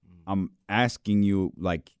different. I'm asking you,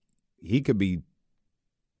 like, he could be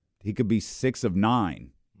 6 of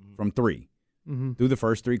 9 from 3 through the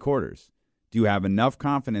first 3 quarters. Do you have enough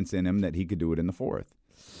confidence in him that he could do it in the 4th?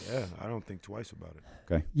 Yeah, I don't think twice about it.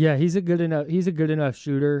 Okay. Yeah, he's a good enough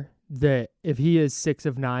shooter that if he is 6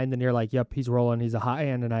 of 9, then you're like, yep, he's rolling. He's a hot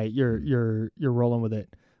hand tonight. You're rolling with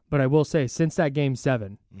it. But I will say, since that Game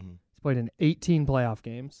 7, he's played in 18 playoff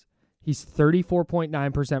games. He's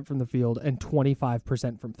 34.9% from the field and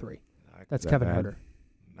 25% from 3. That's Kevin Huerter.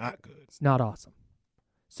 Not good. It's not awesome.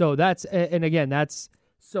 So and again,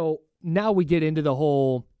 so now we get into the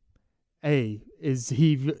whole, hey, is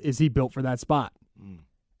he built for that spot?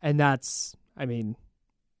 And the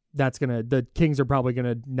Kings are probably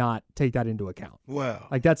gonna not take that into account. Well,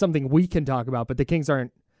 like that's something we can talk about, but the Kings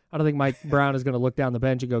aren't. I don't think Mike Brown is going to look down the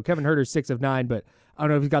bench and go, Kevin Huerter's 6 of 9, but I don't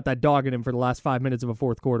know if he's got that dog in him for the last 5 minutes of a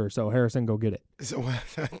fourth quarter. So Harrison, go get it. So,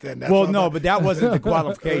 but that wasn't the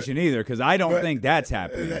qualification either, because I don't think that's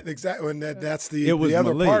happening. Exactly, and that's the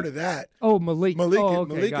other Malik. part of that. Oh, Malik.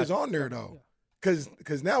 Malik is on there though, because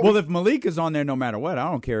now. Well, if Malik is on there, no matter what,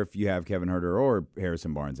 I don't care if you have Kevin Huerter or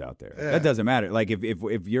Harrison Barnes out there. Yeah. That doesn't matter. Like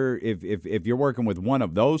if you're working with one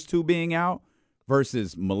of those two being out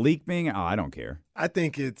versus Malik being out, I don't care. I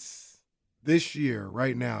think it's this year,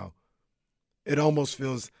 right now, it almost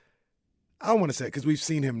feels, I don't want to say, because we've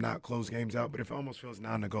seen him not close games out, but it almost feels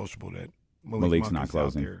non-negotiable that Malik's not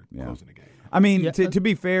closing the game. I mean, to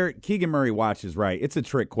be fair, Keegan Murray Watch is right. It's a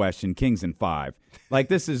trick question. Kings in 5. Like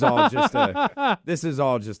this is all just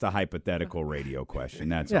a hypothetical radio question.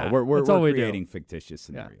 That's all. We're creating fictitious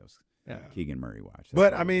scenarios. Yeah. Keegan Murray Watch.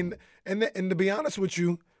 But I mean, and to be honest with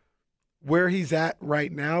you, where he's at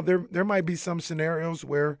right now, there might be some scenarios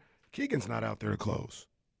where Keegan's not out there to close.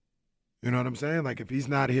 You know what I'm saying? Like if he's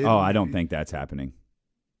not hitting. Oh, I don't think that's happening.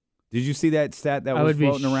 Did you see that stat that was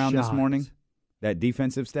floating around this morning? That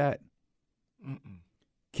defensive stat?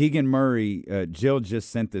 Keegan Murray, Jill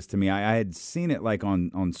just sent this to me. I had seen it like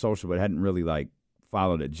on social, but hadn't really like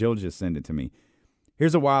followed it. Jill just sent it to me.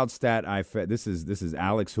 Here's a wild stat this is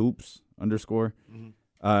Alex Hoops _.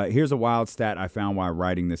 Here's a wild stat I found while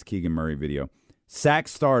writing this Keegan Murray video. Sack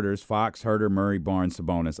starters, Fox, Huerter, Murray, Barnes,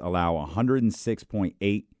 Sabonis, allow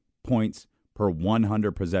 106.8 points per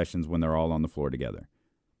 100 possessions when they're all on the floor together.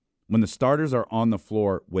 When the starters are on the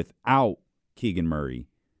floor without Keegan Murray,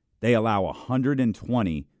 they allow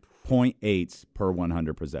 120.8 per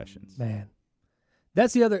 100 possessions. Man,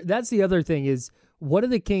 that's the other thing is, what do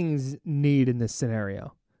the Kings need in this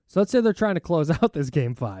scenario? So let's say they're trying to close out this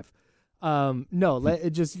Game 5.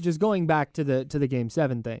 Just going back to the Game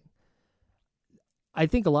 7 thing. I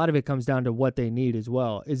think a lot of it comes down to what they need as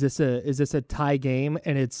well. Is this a tie game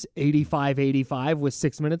and it's 85-85 with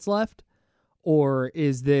 6 minutes left? Or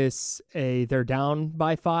is this they're down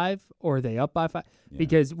by 5 or are they up by 5? Yeah.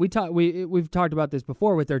 Because we've talked about this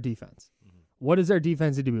before with their defense. What does their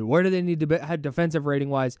defense need to be? Where do they need to have defensive rating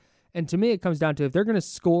wise? And to me, it comes down to if they're going to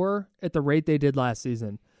score at the rate they did last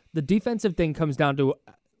season, the defensive thing comes down to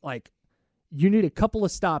like you need a couple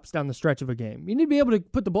of stops down the stretch of a game. You need to be able to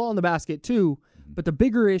put the ball in the basket too, but the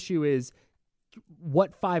bigger issue is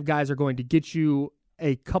what 5 guys are going to get you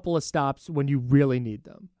a couple of stops when you really need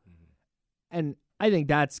them. And I think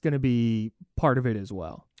that's going to be part of it as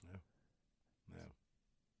well. Yeah.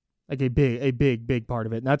 Like a big part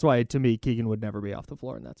of it. And that's why, to me, Keegan would never be off the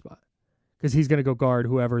floor in that spot. Because he's going to go guard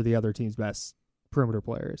whoever the other team's best perimeter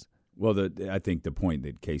player is. Well, I think the point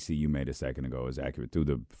that KC you made a second ago is accurate.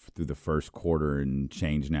 Through the first quarter and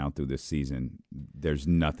change now through this season, there's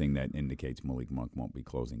nothing that indicates Malik Monk won't be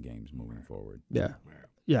closing games moving forward. Yeah.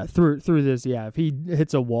 Yeah, through this, if he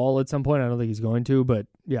hits a wall at some point, I don't think he's going to, but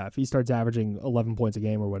yeah, if he starts averaging 11 points a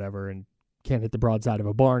game or whatever and can't hit the broadside of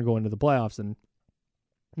a barn going to the playoffs, then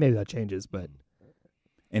maybe that changes, but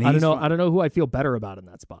I don't know who I feel better about in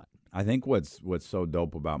that spot. I think what's so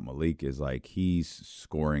dope about Malik is like he's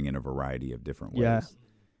scoring in a variety of different ways. Yeah.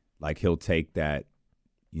 Like he'll take that,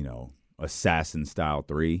 assassin style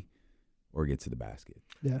 3 or get to the basket.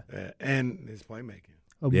 Yeah. And his playmaking.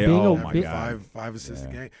 Five assists a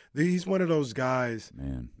game. He's one of those guys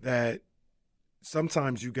that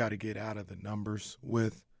sometimes you got to get out of the numbers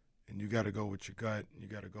with, and you got to go with your gut. You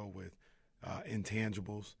got to go with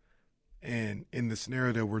intangibles. And in the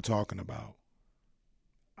scenario that we're talking about,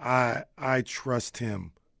 I trust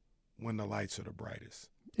him when the lights are the brightest.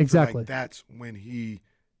 Exactly. Like that's when he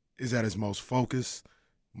is at his most focused,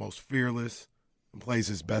 most fearless, and plays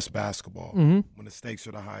his best basketball. Mm-hmm. When the stakes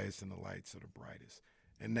are the highest and the lights are the brightest.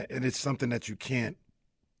 And it's something that you can't,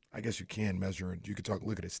 I guess you can measure, and you could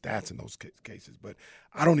look at his stats in those cases, but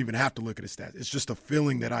I don't even have to look at his stats. It's just a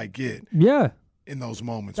feeling that I get in those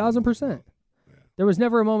moments. 1,000%. Yeah. There was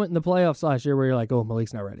never a moment in the playoffs last year where you're like, oh,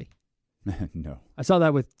 Malik's not ready. No. I saw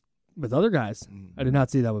that with other guys. Mm-hmm. I did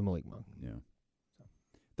not see that with Malik Monk. Yeah.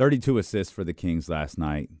 32 assists for the Kings last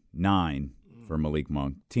night, 9 for Malik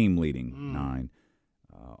Monk, team leading 9.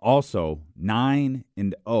 Also,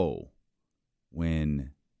 9-0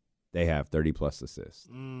 when they have 30-plus assists.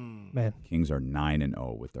 Man. Kings are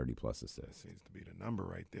 9-0 with 30-plus assists. Seems to be the number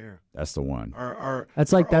right there. That's the one.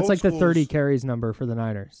 That's like the schools, 30 carries number for the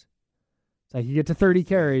Niners. It's like you get to 30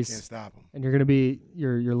 carries, can't stop them. and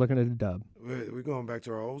you're looking at a dub. We're going back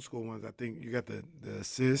to our old school ones. I think you got the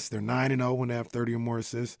assists. They're 9-0 when they have 30 or more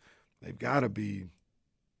assists. They've got to be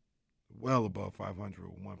well above 500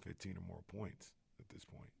 with 115 or more points at this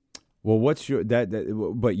point. Well, what's your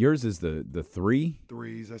but yours is the 3?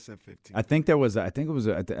 Threes, I said 15. I think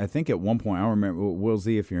at one point, I don't remember, Will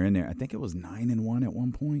Z, if you're in there, I think it was 9-1 at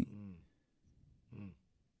one point.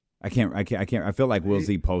 I can't. I feel like Will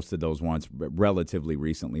Z posted those once relatively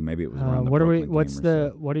recently. Maybe it was around the Brooklyn game or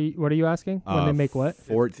so. What are you asking? When they make what?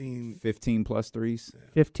 15 plus threes.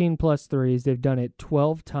 15 plus threes. They've done it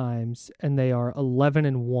 12 times, and they are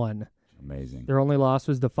 11-1. Amazing. Their only loss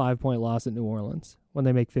was the 5-point loss at New Orleans when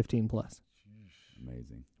they make 15 plus.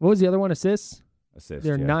 Amazing. What was the other one? Assists.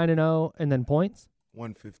 They're yeah. 9-0, and then points.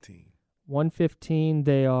 115. 115.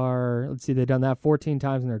 They are. Let's see. They've done that 14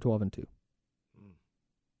 times, and they're 12-2.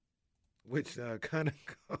 Which kind of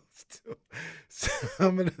goes to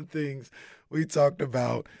some of the things we talked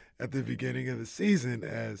about at the beginning of the season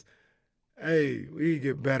as, hey, we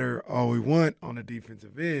get better all we want on the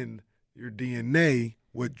defensive end. Your DNA,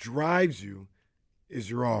 what drives you, is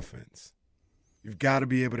your offense. You've got to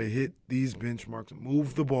be able to hit these benchmarks,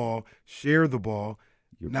 move the ball, share the ball,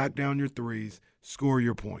 knock down your threes, score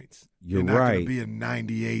your points. You're not going to be a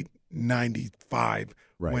 98, 95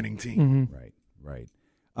 winning team. Mm-hmm. Right.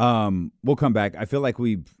 We'll come back. I feel like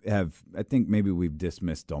I think maybe we've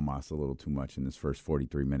dismissed Domas a little too much in this first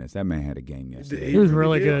 43 minutes. That man had a game yesterday. He was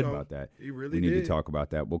really good. About that. He really We need to talk about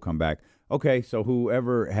that. We'll come back. Okay, so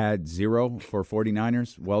whoever had 0 for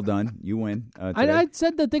 49ers, well done. You win. I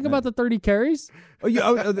said the thing about the 30 carries. There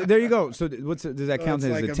you go. So does that count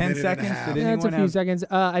as like a a 10 minute and a seconds? half. Yeah, it's a few seconds.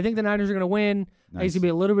 I think the Niners are going to win. Nice. It's going to be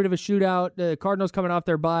a little bit of a shootout. The Cardinals coming off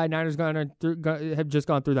their bye. Niners have just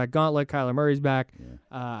gone through that gauntlet. Kyler Murray's back. Yeah.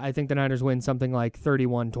 I think the Niners win something like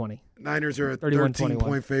 31-20. Niners are a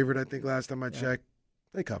 13-point favorite, I think, last time I checked.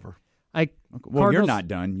 They cover. Well, you're not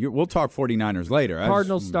done. We'll talk 49ers later.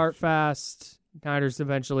 Cardinals start fast. Niners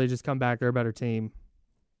eventually just come back. They're a better team.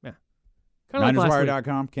 Yeah.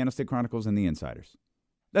 NinersWire.com, Candlestick Chronicles, and the Insiders.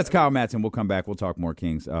 That's Kyle Madson. We'll come back. We'll talk more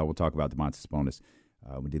Kings. We'll talk about Domantas Sabonis.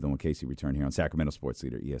 We're dealing with Casey return here on Sacramento Sports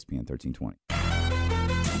Leader, ESPN 1320.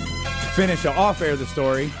 Finish off-air the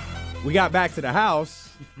story. We got back to the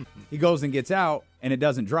house. He goes and gets out, and it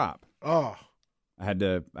doesn't drop. Oh. I had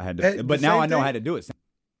to. But now I know how to do it.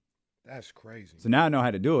 That's crazy. So now I know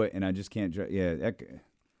how to do it, and I just can't.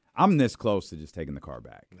 I'm this close to just taking the car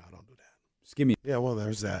back. No, don't do that. Just give me. Yeah, well,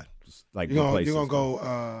 there's that. Just like you gonna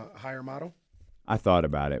go higher model? I thought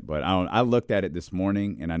about it, but I looked at it this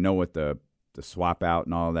morning, and I know what the swap out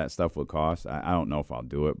and all of that stuff would cost. I don't know if I'll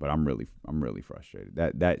do it, but I'm really frustrated.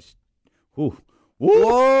 That's whew.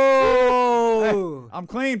 Whoa! I'm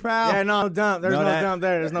clean, pal. Yeah, no dump. There's no dump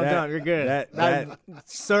there. There's no dump. You're good.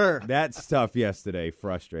 Sir. That stuff yesterday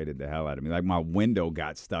frustrated the hell out of me. Like my window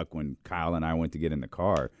got stuck when Kyle and I went to get in the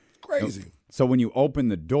car. Crazy. So when you open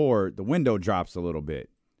the door, the window drops a little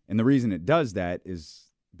bit, and the reason it does that is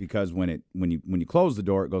because when you close the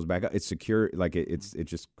door, it goes back up. It's secure. Like it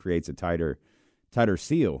just creates a tighter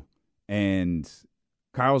seal. And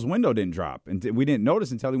Kyle's window didn't drop, and we didn't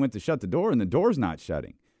notice until he went to shut the door, and the door's not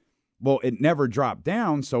shutting. Well, it never dropped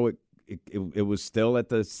down, so it was still at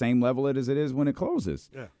the same level as it is when it closes.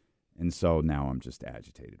 Yeah. And so now I'm just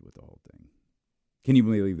agitated with the whole thing. Can you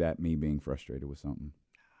believe that, me being frustrated with something?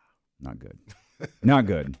 Not good. Not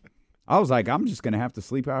good. I was like, I'm just going to have to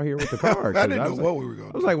sleep out here with the car. I didn't know what we were going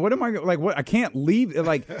to do. I was like, what am I – like, what? I can't leave.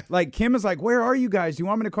 Like Kim is like, where are you guys? Do you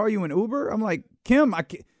want me to call you an Uber? I'm like, Kim, I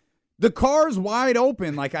can't. The car's wide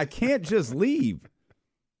open. Like, I can't just leave.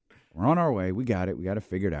 We're on our way. We got it. We got to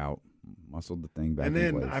figure it out. Muscled the thing back in place.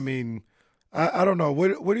 And then, I mean, I don't know.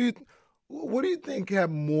 What do you think had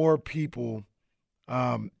more people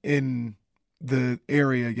in the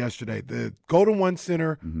area yesterday? The Golden One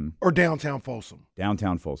Center or downtown Folsom?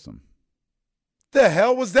 Downtown Folsom. The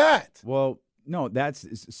hell was that? Well, no,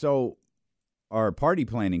 so our party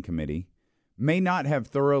planning committee may not have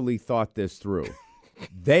thoroughly thought this through.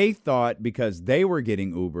 They thought because they were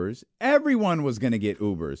getting Ubers, everyone was going to get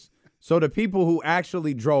Ubers. So the people who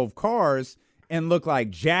actually drove cars and looked like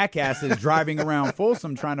jackasses driving around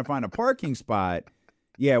Folsom trying to find a parking spot,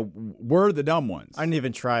 yeah, we're the dumb ones. I didn't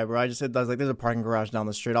even try, bro. I just said, there's a parking garage down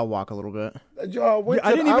the street. I'll walk a little bit. I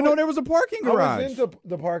didn't even know there was a parking garage. I was into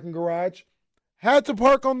the parking garage. Had to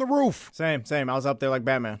park on the roof. Same. I was up there like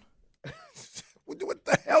Batman. What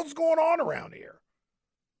the hell's going on around here?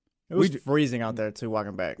 It was freezing out there, too,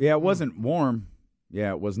 walking back. Yeah, it wasn't warm.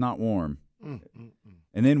 Yeah, it was not warm. And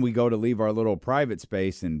then we go to leave our little private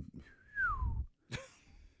space, and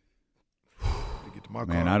Get to my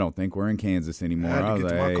man, car. I don't think we're in Kansas anymore. I had I to was get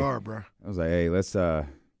to like, my hey, car, bro. I was like, hey, let's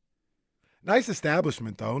Nice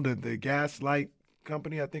establishment, though. The Gaslight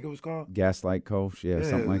Company, I think it was called. Gaslight Cove,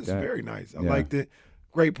 something like that. It was very nice. I Yeah. liked it.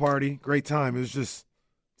 Great party, great time. It was just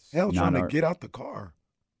hell trying to get out the car.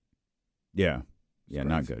 Yeah,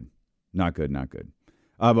 not good. Not good.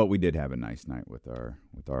 But we did have a nice night with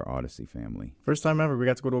our Odyssey family. First time ever we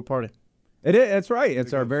got to go to a party. It is. That's right.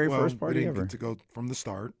 It's our very first party we didn't ever. get to go from the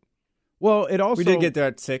start. Well, it also We did get there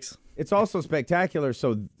at 6. It's also spectacular.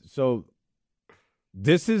 So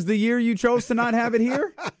this is the year you chose to not have it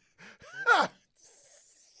here?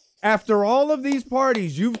 After all of these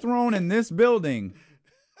parties you've thrown in this building,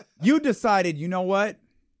 you decided, you know what?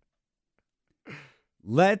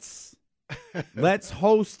 Let's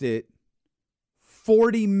host it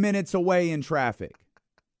 40 minutes away in traffic.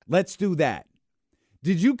 Let's do that.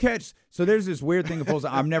 Did you catch? So there's this weird thing.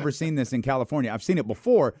 I've never seen this in California. I've seen it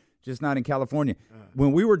before, just not in California.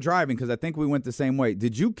 When we were driving, because I think we went the same way,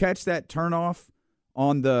 did you catch that turnoff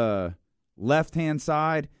on the left-hand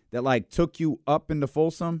side that, like, took you up into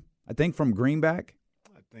Folsom? I think from Greenback?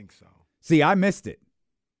 I think so. See, I missed it.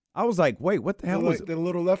 I was like, wait, what the hell was it? The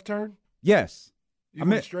little left turn? Yes. You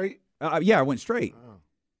went straight? Yeah, I went straight. Oh.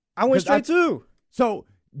 I went straight, too. So,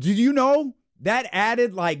 did you know that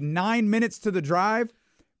added like 9 minutes to the drive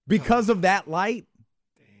because of that light?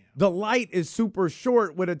 Damn. The light is super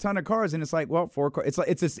short with a ton of cars, and it's like, well, 4 cars.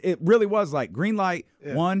 It really was like green light,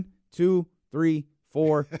 1, 2, 3,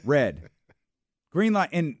 4, red. Green light,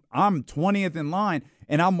 and I'm 20th in line,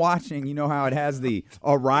 and I'm watching. You know how it has the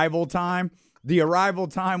arrival time? The arrival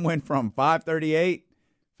time went from 5:38,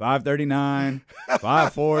 5:39,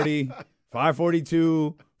 5:40,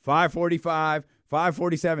 5:42, 5:45,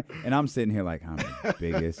 5:47, and I'm sitting here like I'm the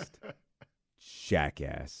biggest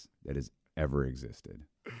jackass that has ever existed.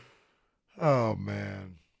 Oh,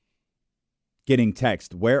 man. Getting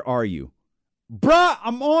text, where are you? Bruh,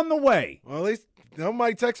 I'm on the way. Well, at least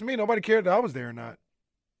nobody texted me. Nobody cared that I was there or not.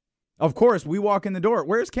 Of course, we walk in the door.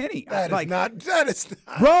 Where's Kenny? That is not.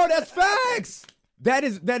 Bro, that's facts. That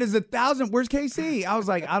is 1,000. Where's KC? I was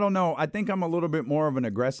like, I don't know. I think I'm a little bit more of an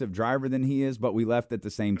aggressive driver than he is, but we left at the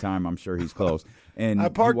same time. I'm sure he's close. And I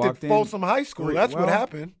parked at Folsom High School. That's what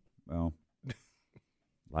happened. Well,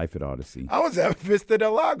 life at Odyssey. I was at Vista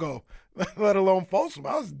del Lago, let alone Folsom.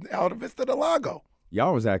 I was out of Vista del Lago.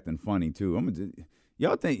 Y'all was acting funny too.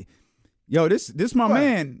 Y'all think, yo, this my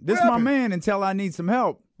man. This my man until I need some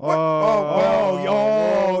help. What's going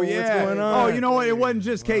on? Oh, you know what? It wasn't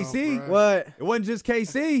just KC. What? It wasn't just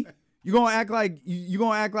KC. You gonna act like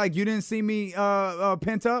you didn't see me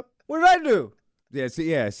pent up? What did I do?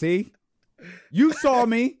 See? You saw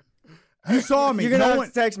me. You saw me. You're gonna have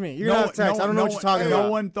to text me. You're gonna have to text. I don't know what you're talking about.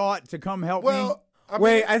 No one thought to come help me.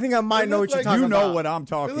 Wait, I think I might know what you're talking about. You know what I'm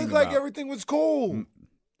talking about. It looked like everything was cool.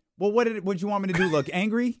 Well, what you want me to do? Look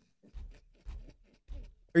angry?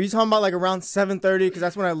 Are you talking about like around 7:30? Because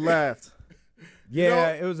that's when I left.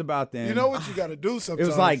 Yeah, it was about then. You know what you got to do sometimes? It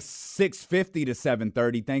was like 6:50 to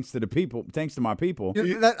 7:30, thanks to my people.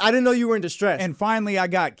 I didn't know you were in distress. And finally, I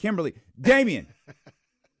got Kimberly. Damien,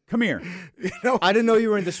 come here. I didn't know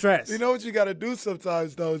you were in distress. You know what you got to do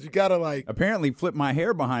sometimes, though, is you got to like. Apparently, flip my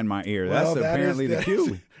hair behind my ear. Well, That's apparently the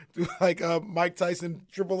cue. Like Mike Tyson,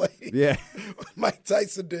 Triple A. Yeah. Mike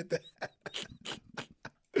Tyson did that.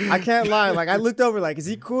 I can't lie. Like, I looked over, like, is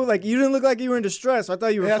he cool? Like, you didn't look like you were in distress. So I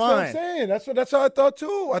thought you were That's fine. what I'm saying. That's how I thought,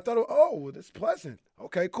 too. I thought, oh, that's pleasant.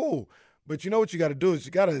 Okay, cool. But you know what you got to do is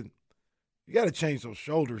you got to change those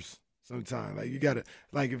shoulders sometime. Like, you got to,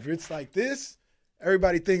 like, if it's like this,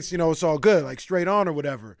 everybody thinks, it's all good, like straight on or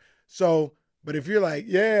whatever. So, but if you're like,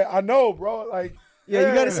 yeah, I know, bro, like. Yeah,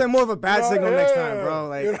 you got to send more of a bat signal next time, bro.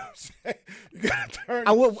 Like, you know what I'm saying? You got to turn.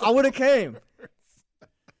 I would have came.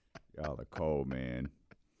 Y'all are cold, man.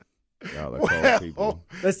 Y'all are cold people.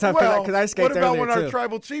 That's tough because I skate there. What about when our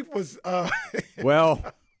tribal chief was? Well,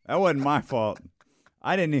 that wasn't my fault.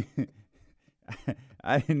 I didn't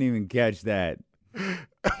even catch that.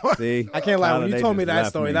 See, I can't lie. When you told me that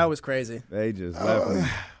story, that was crazy. They just left me.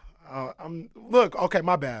 Look, okay,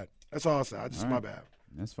 my bad. That's all I'll say. My bad.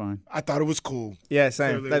 That's fine. I thought it was cool. Yeah,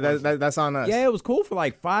 same. That's on us. Yeah, it was cool for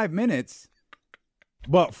like 5 minutes.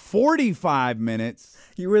 But 45 minutes.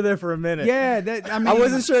 You were there for a minute. Yeah, I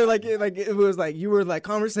wasn't sure. Like it was like you were like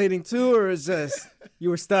conversating too, or it was just you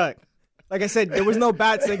were stuck. Like I said, there was no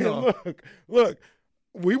bat signal. Look,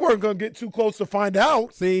 we weren't gonna get too close to find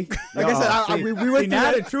out. See, like I said, we went through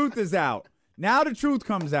now the truth is out. Now the truth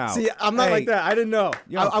comes out. See, I'm not like that. I didn't know.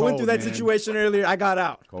 I went through that man. situation earlier. I got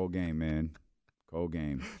out. Cold game, man. Cold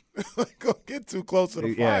game. Don't get too close to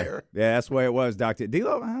the fire. Yeah, that's the way it was, Dr.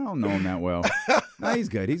 D-Lo. I don't know him that well. No, he's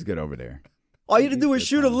good. He's good over there. All you had to do was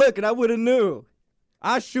shoot a look, and I would have knew.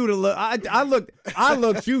 I shoot a look. I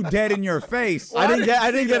looked you dead in your face. I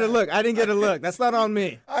didn't get a look. I didn't get a look. That's not on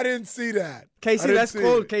me. I didn't see that. KC, that's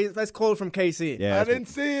cold. That's cold from KC. Yeah, I didn't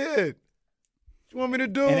see it. What you want me to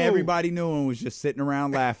do? And everybody knew and was just sitting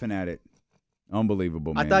around laughing at it.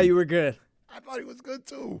 Unbelievable, man. I thought you were good. I thought he was good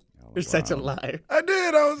too. You're such a liar. I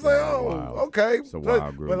did. I was like, okay. It's a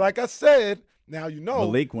wild group. But like I said, now you know.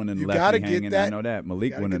 Malik went and you left gotta me get hanging. that, I know that.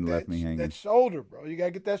 Malik went and left me hanging. That shoulder, bro. You got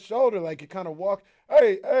to get that shoulder. Like you kind of walk.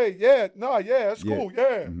 Hey, that's cool.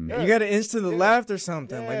 Yeah, yeah. You got an inch to the left or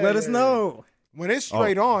something. Like, let us know. When it's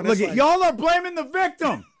straight on. Look, it's y'all are blaming the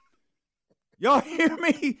victim. Y'all hear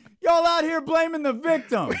me? Y'all out here blaming the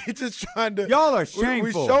victim. We're just trying to. Y'all are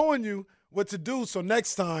shameful. We're showing you what to do, so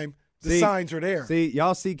next time the signs are there. See,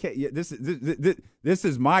 y'all see, this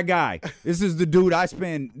is my guy. This is the dude I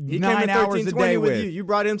spend 9 hours a day with. You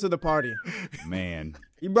brought him to the party. Man.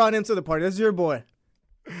 You brought him to the party. That's your boy.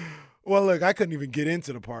 Well, look, I couldn't even get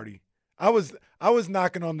into the party. I was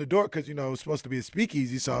knocking on the door because, it was supposed to be a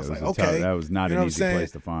speakeasy, so I was like, okay. That was not an easy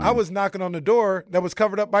place to find. I was knocking on the door that was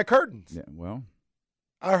covered up by curtains. Yeah, well.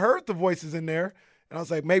 I heard the voices in there, and I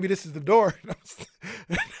was like, maybe this is the door. And I was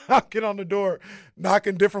knocking on the door,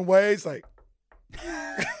 knocking different ways, like.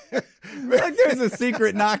 Like there's a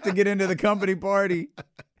secret knock to get into the company party.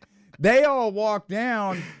 They all walked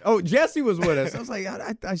down. Oh, Jesse was with us. I was like,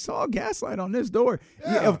 I saw a gaslight on this door.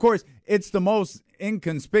 Yeah, of course, it's the most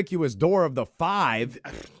inconspicuous door of the 5.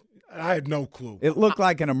 I had no clue. It looked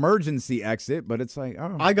like an emergency exit, but it's like,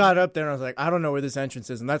 oh. I got up there and I was like, I don't know where this entrance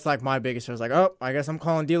is. And that's like my biggest fear. I was like, oh, I guess I'm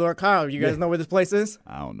calling D-Lo or Kyle. You guys know where this place is?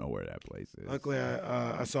 I don't know where that place is. Luckily,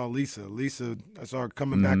 I saw Lisa. I saw her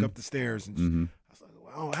coming back up the stairs. And I was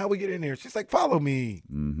like, wow, how we get in here? She's like, follow me.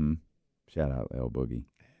 Mm-hmm. Shout out L Boogie.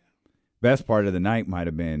 Best part of the night might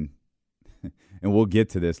have been, and we'll get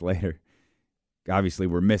to this later, obviously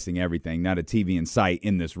we're missing everything, not a TV in sight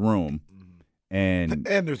in this room. And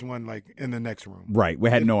there's one like in the next room. Right.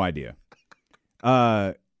 We had no idea.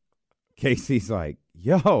 Casey's like,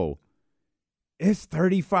 yo, it's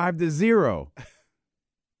 35-0.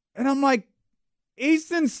 And I'm like,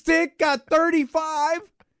 Easton Stick got 35?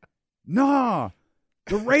 Nah.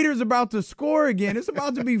 The Raiders about to score again. It's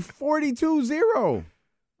about to be 42-0.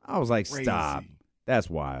 I was like, stop. Crazy. That's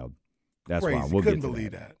wild. That's Crazy. wild. We'll Couldn't get to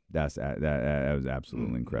believe that. That was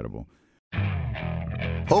absolutely incredible.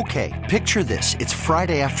 Okay, picture this. It's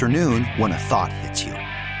Friday afternoon when a thought hits you.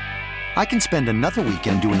 I can spend another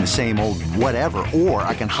weekend doing the same old whatever, or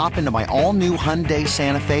I can hop into my all-new Hyundai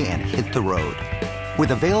Santa Fe and hit the road.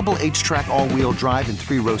 With available H-Track all-wheel drive and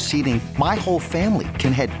 3-row seating, my whole family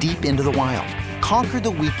can head deep into the wild. Conquer the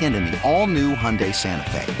weekend in the all-new Hyundai Santa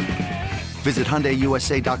Fe. Visit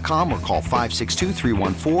HyundaiUSA.com or call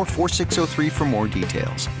 562-314-4603 for more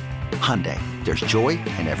details. Hyundai, there's joy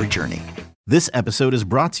in every journey. This episode is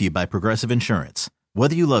brought to you by Progressive Insurance.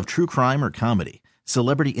 Whether you love true crime or comedy,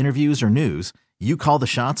 celebrity interviews or news, you call the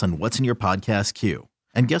shots on what's in your podcast queue.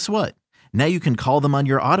 And guess what? Now you can call them on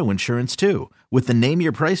your auto insurance too with the Name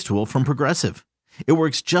Your Price tool from Progressive. It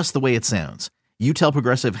works just the way it sounds. You tell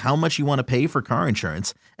Progressive how much you want to pay for car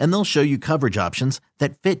insurance, and they'll show you coverage options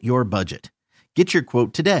that fit your budget. Get your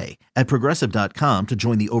quote today at Progressive.com to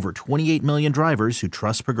join the over 28 million drivers who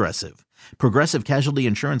trust Progressive. Progressive Casualty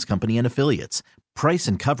Insurance Company and Affiliates. Price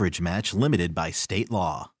and coverage match limited by state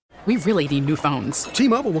law. We really need new phones.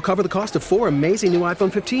 T-Mobile will cover the cost of 4 amazing new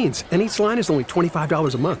iPhone 15s, and each line is only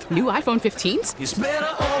 $25 a month. New iPhone 15s? It's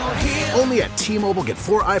better over here. Only at T-Mobile, get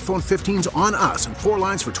 4 iPhone 15s on us and 4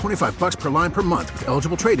 lines for $25 per line per month with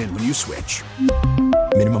eligible trade-in when you switch.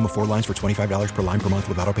 Minimum of 4 lines for $25 per line per month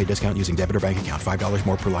with autopay discount using debit or bank account. $5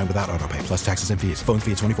 more per line without autopay, plus taxes and fees. Phone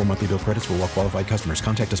fee at 24 monthly bill credits for well-qualified customers.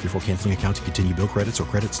 Contact us before canceling account to continue bill credits or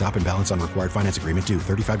credit stop and balance on required finance agreement due.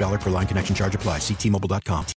 $35 per line connection charge applies. See T-Mobile.com.